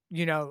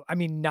 I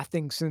mean,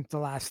 nothing since the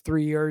last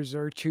 3 years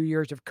or 2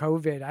 years of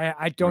COVID.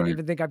 I don't Right.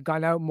 even think I've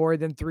gone out more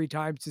than 3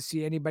 times to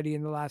see anybody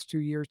in the last 2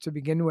 years to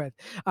begin with.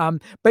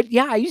 But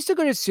yeah, I used to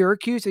go to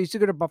Syracuse. I used to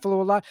go to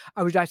Buffalo a lot.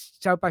 I was at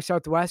South by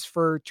Southwest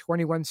for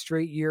 21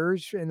 straight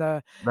years in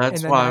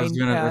That's the why I was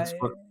 9 gonna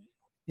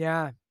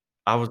yeah.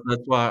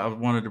 that's why I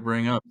wanted to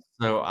bring up.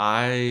 So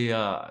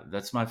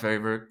that's my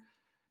favorite.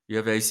 You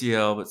have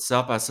ACL, but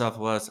South by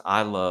Southwest,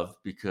 I love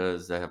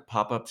because they have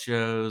pop-up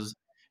shows,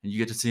 and you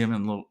get to see them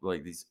in little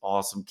like, these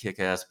awesome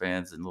kick-ass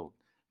bands and little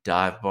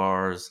dive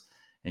bars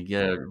and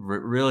get a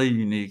really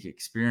unique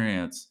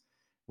experience.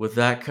 With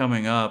that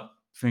coming up,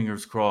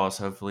 fingers crossed,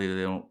 hopefully,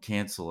 they don't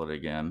cancel it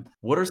again.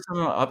 What are some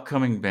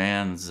upcoming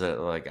bands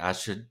that, like, I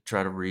should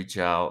try to reach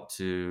out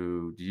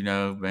to? Do you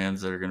know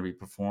bands that are gonna be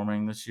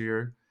performing this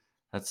year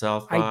at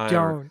South I by or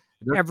don't.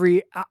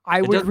 I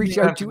it would doesn't reach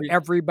even out have to to be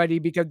everybody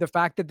because the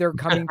fact that they're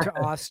coming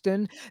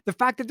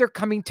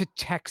to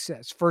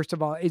Texas, first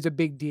of all, is a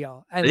big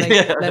deal. And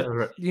Yeah,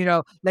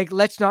 right.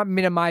 let's not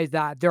minimize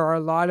that. There are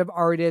a lot of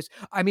artists.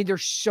 I mean,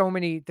 there's so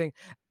many things.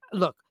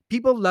 Look,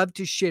 people love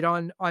to shit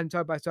on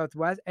South by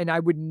Southwest, and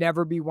I would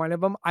never be one of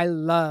them. I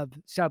love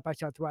South by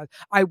Southwest.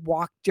 I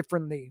walk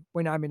differently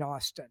when I'm in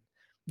Austin.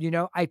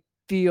 I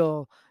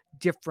feel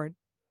different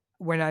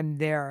when I'm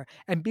there.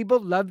 And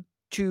people love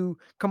to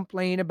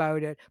complain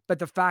about it. But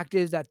the fact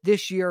is that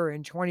this year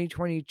in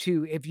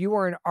 2022, if you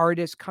are an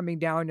artist coming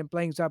down and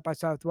playing South by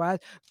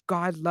Southwest,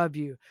 God love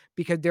you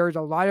because there's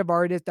a lot of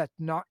artists that's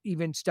not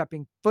even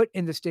stepping foot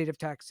in the state of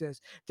Texas.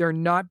 They're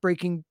not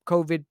breaking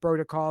COVID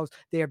protocols.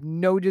 They have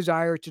no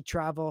desire to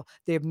travel.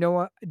 They have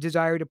no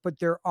desire to put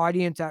their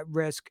audience at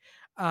risk.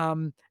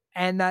 And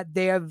that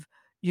they have,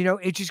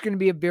 it's just going to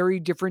be a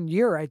very different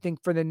year, I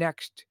think, for the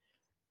next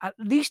at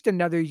least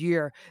another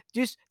year.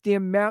 Just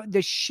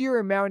the sheer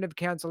amount of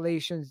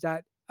cancellations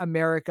that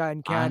America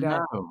and I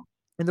Canada know.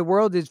 and the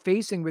world is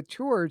facing with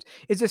tours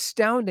is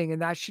astounding,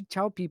 and that should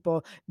tell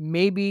people,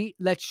 maybe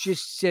let's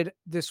just sit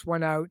this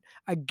one out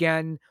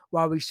again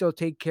while we still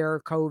take care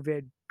of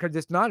COVID, because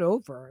it's not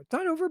over. It's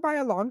not over by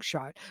a long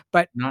shot,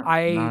 but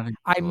I Not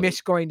I easily.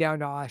 miss going down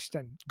to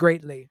Austin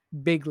greatly,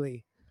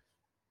 bigly.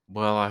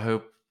 Well, I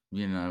hope,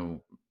 you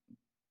know,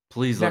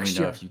 please let me Next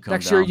know if year. you come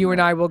Next year, down you and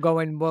there. I will go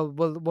and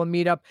we'll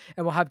meet up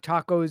and we'll have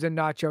tacos and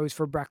nachos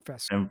for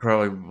breakfast. And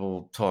probably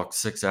we'll talk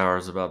 6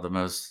 hours about the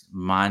most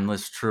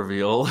mindless,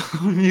 trivial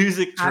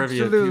music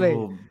trivia Absolutely.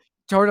 people.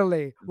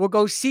 Totally. We'll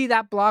go see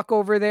that block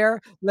over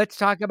there. Let's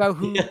talk about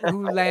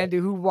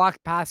who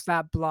walked past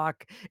that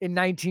block in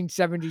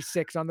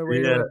 1976 on the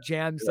way to Yeah, a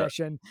jam yeah.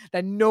 session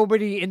that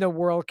nobody in the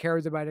world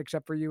cares about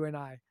except for you and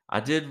I. I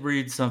did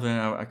read something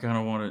I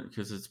kinda wanted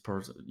because it's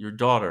your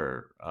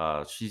daughter,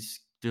 she's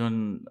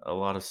doing a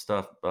lot of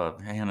stuff,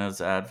 Hannah's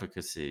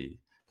advocacy.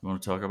 You wanna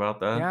talk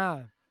about that?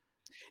 Yeah.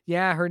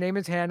 Yeah, her name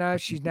is Hannah.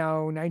 She's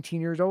now 19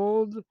 years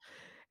old,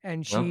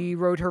 and Well, she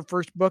wrote her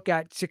first book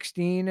at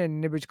 16,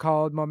 and it was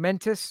called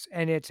Momentous,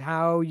 and it's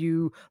how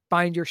you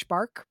find your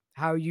spark,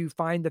 how you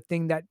find the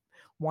thing that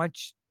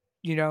wants,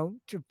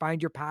 to find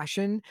your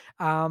passion,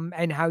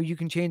 and how you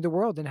can change the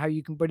world and how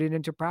you can put it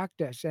into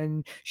practice.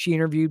 And she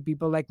interviewed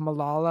people like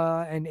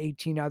Malala and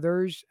 18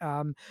 others,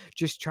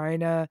 just trying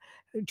to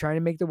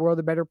make the world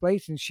a better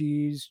place. And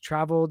she's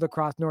traveled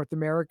across North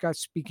America,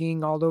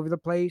 speaking all over the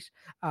place,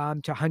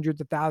 to hundreds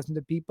of thousands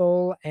of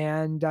people,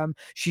 and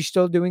she's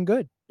still doing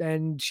good.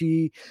 And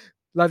she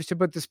loves to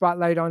put the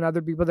spotlight on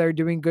other people that are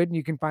doing good. And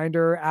you can find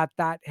her at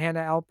that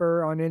Hannah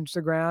Alper on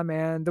Instagram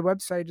and the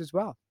website as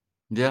well.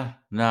 yeah,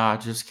 no, I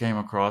just came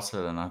across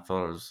it and I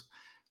thought it was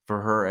for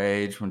her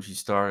age when she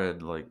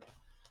started, like,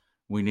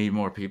 we need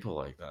more people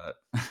like that.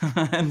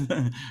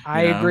 And,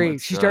 I agree.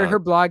 it's, She started her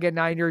blog at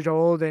 9 years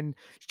old and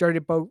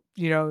started about,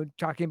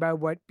 talking about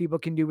what people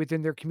can do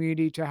within their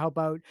community to help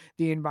out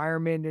the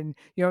environment. And,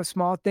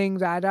 small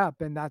things add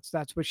up. And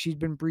that's what she's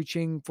been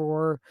preaching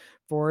for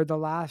the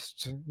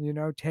last,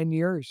 10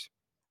 years.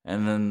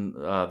 and then,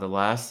 the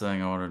last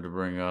thing I wanted to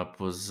bring up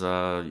was,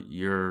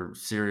 your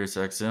Sirius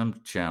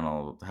XM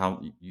channel.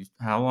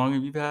 How long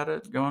have you had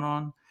it going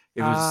on?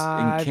 It was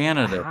in I've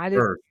Canada had it.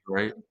 first,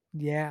 right?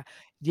 Yeah.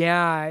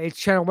 Yeah, it's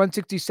channel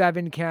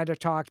 167 Canada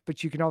Talks,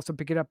 but you can also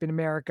pick it up in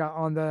America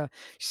on the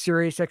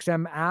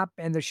SiriusXM app,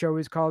 and the show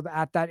is called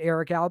At That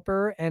Eric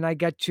Alper, and I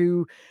get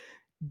to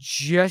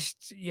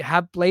just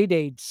have play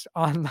dates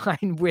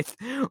online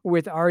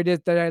with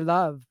artists that I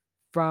love,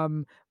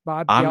 from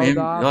Bob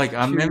Geldof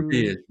I'm to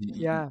envious.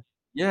 yeah.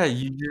 Yeah,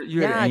 you had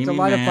Yeah, it's a Amy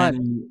lot of Mann,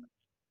 fun.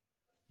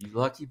 you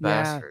lucky Yeah.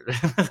 bastard.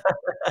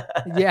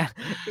 Yeah,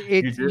 You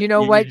it's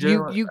do what?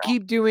 you You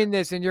keep doing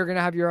this, and you're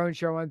gonna have your own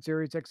show on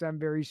SiriusXM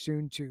very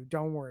soon too,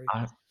 don't worry.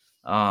 I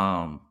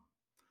um,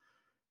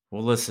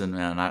 well, listen,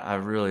 man, I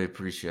really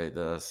appreciate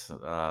this.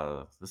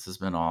 This has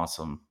been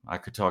awesome. I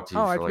could talk to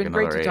you Oh, for, it's like, been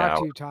great another to 8 talk hours.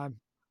 to you, Tom.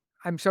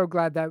 I'm so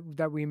glad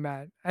that we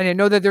met. And I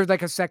know that there's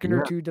like a second or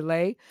Yeah. two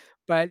delay,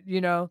 but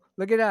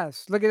look at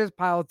us. Look at us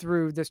pile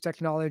through this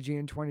technology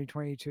in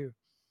 2022.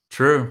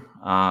 True.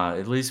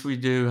 At least we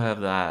do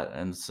have that,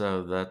 and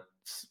so that's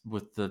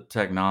with the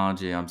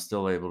technology, I'm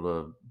still able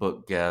to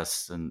book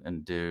guests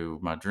and do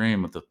my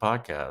dream with the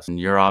podcast, and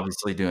you're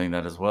obviously doing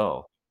that as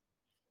well.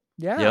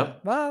 Yeah.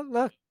 Yep. Well,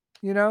 look,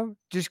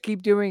 just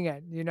keep doing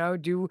it.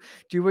 Do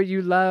what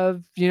you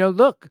love.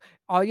 Look,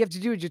 all you have to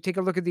do is just take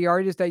a look at the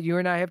artists that you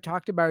and I have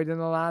talked about in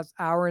the last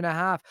hour and a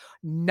half.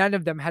 None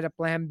of them had a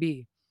plan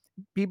B.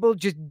 People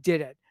just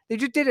did it. They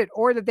just did it,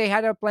 or that they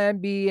had a plan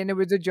B and it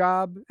was a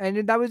job and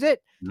then that was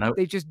it. Nope.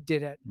 They just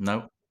did it.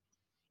 Nope.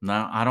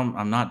 No,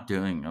 I'm not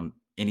doing,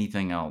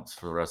 anything else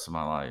for the rest of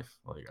my life.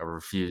 Like, I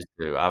refuse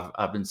to.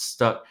 I've been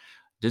stuck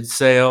did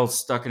sales,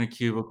 stuck in a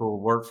cubicle,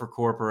 worked for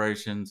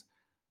corporations.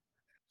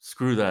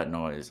 Screw that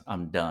noise.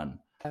 I'm done.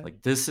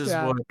 Like, this is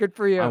Yeah, what good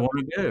for I you.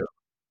 wanna do.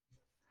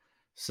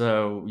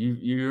 So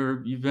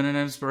you've been an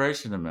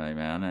inspiration to me,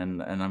 man,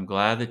 and I'm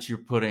glad that you're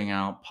putting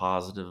out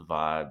positive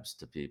vibes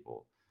to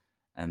people,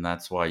 and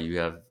that's why you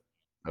have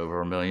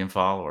over 1,000,000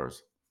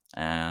 followers.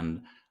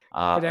 And,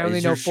 But I only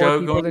is know your 4 show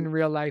people going in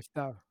real life,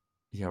 though.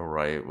 Yeah,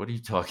 right. What are you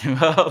talking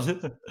about?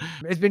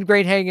 It's been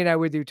great hanging out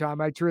with you,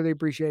 Tom. I truly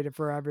appreciate it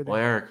for Well, everything.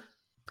 Eric,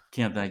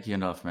 can't thank you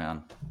enough,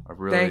 man. I Thanks,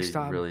 really,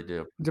 Tom. really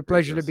do It's a appreciate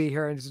pleasure to this. be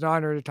here, and it's an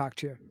honor to talk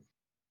to you.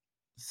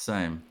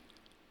 Same.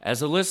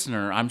 As a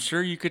listener, I'm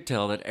sure you could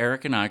tell that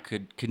Eric and I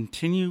could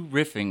continue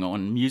riffing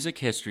on music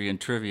history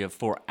and trivia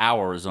for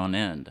hours on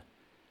end.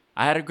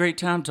 I had a great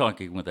time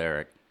talking with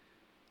Eric.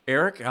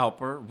 Eric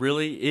Alper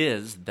really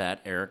is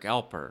that Eric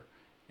Alper.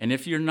 And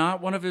if you're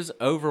not one of his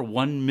over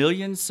 1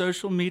 million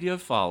social media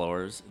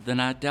followers, then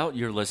I doubt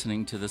you're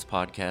listening to this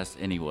podcast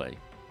anyway.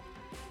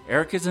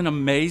 Eric is an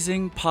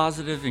amazing,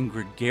 positive, and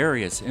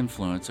gregarious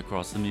influence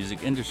across the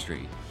music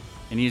industry,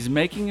 and he is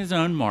making his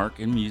own mark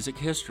in music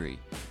history.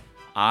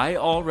 I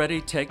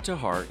already take to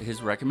heart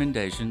his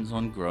recommendations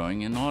on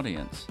growing an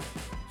audience.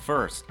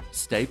 First,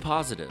 stay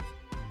positive.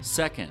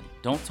 Second,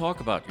 don't talk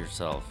about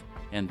yourself.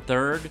 And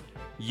third,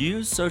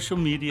 use social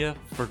media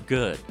for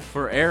good.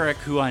 For Eric,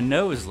 who I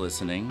know is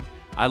listening,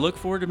 I look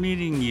forward to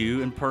meeting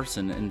you in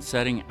person and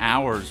setting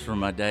hours from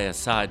my day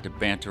aside to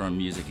banter on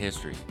music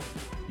history.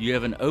 You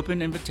have an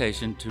open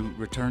invitation to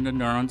return to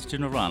Neurons to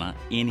Nirvana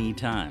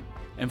anytime.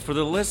 And for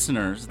the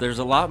listeners, there's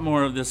a lot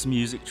more of this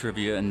music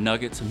trivia and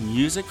nuggets of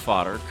music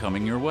fodder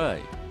coming your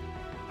way.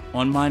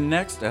 On my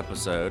next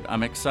episode,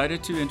 I'm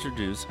excited to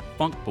introduce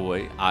funk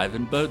boy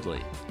Ivan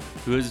Bodley,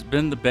 who has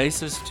been the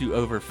bassist to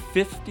over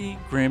 50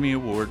 Grammy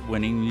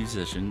Award-winning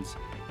musicians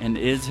and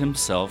is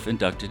himself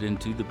inducted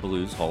into the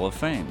Blues Hall of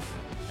Fame.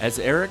 As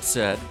Eric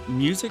said,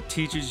 music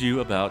teaches you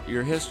about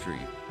your history.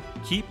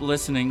 Keep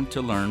listening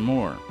to learn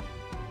more.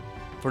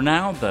 For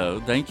now, though,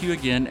 thank you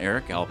again,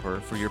 Eric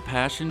Alper, for your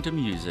passion to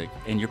music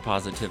and your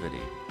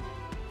positivity.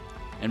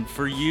 And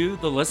for you,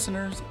 the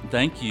listeners,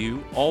 thank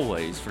you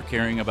always for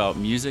caring about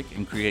music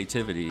and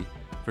creativity,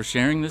 for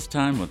sharing this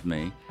time with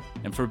me,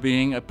 and for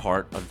being a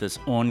part of this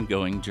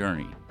ongoing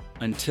journey.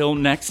 Until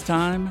next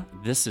time,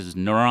 this is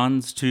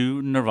Neurons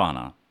to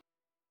Nirvana.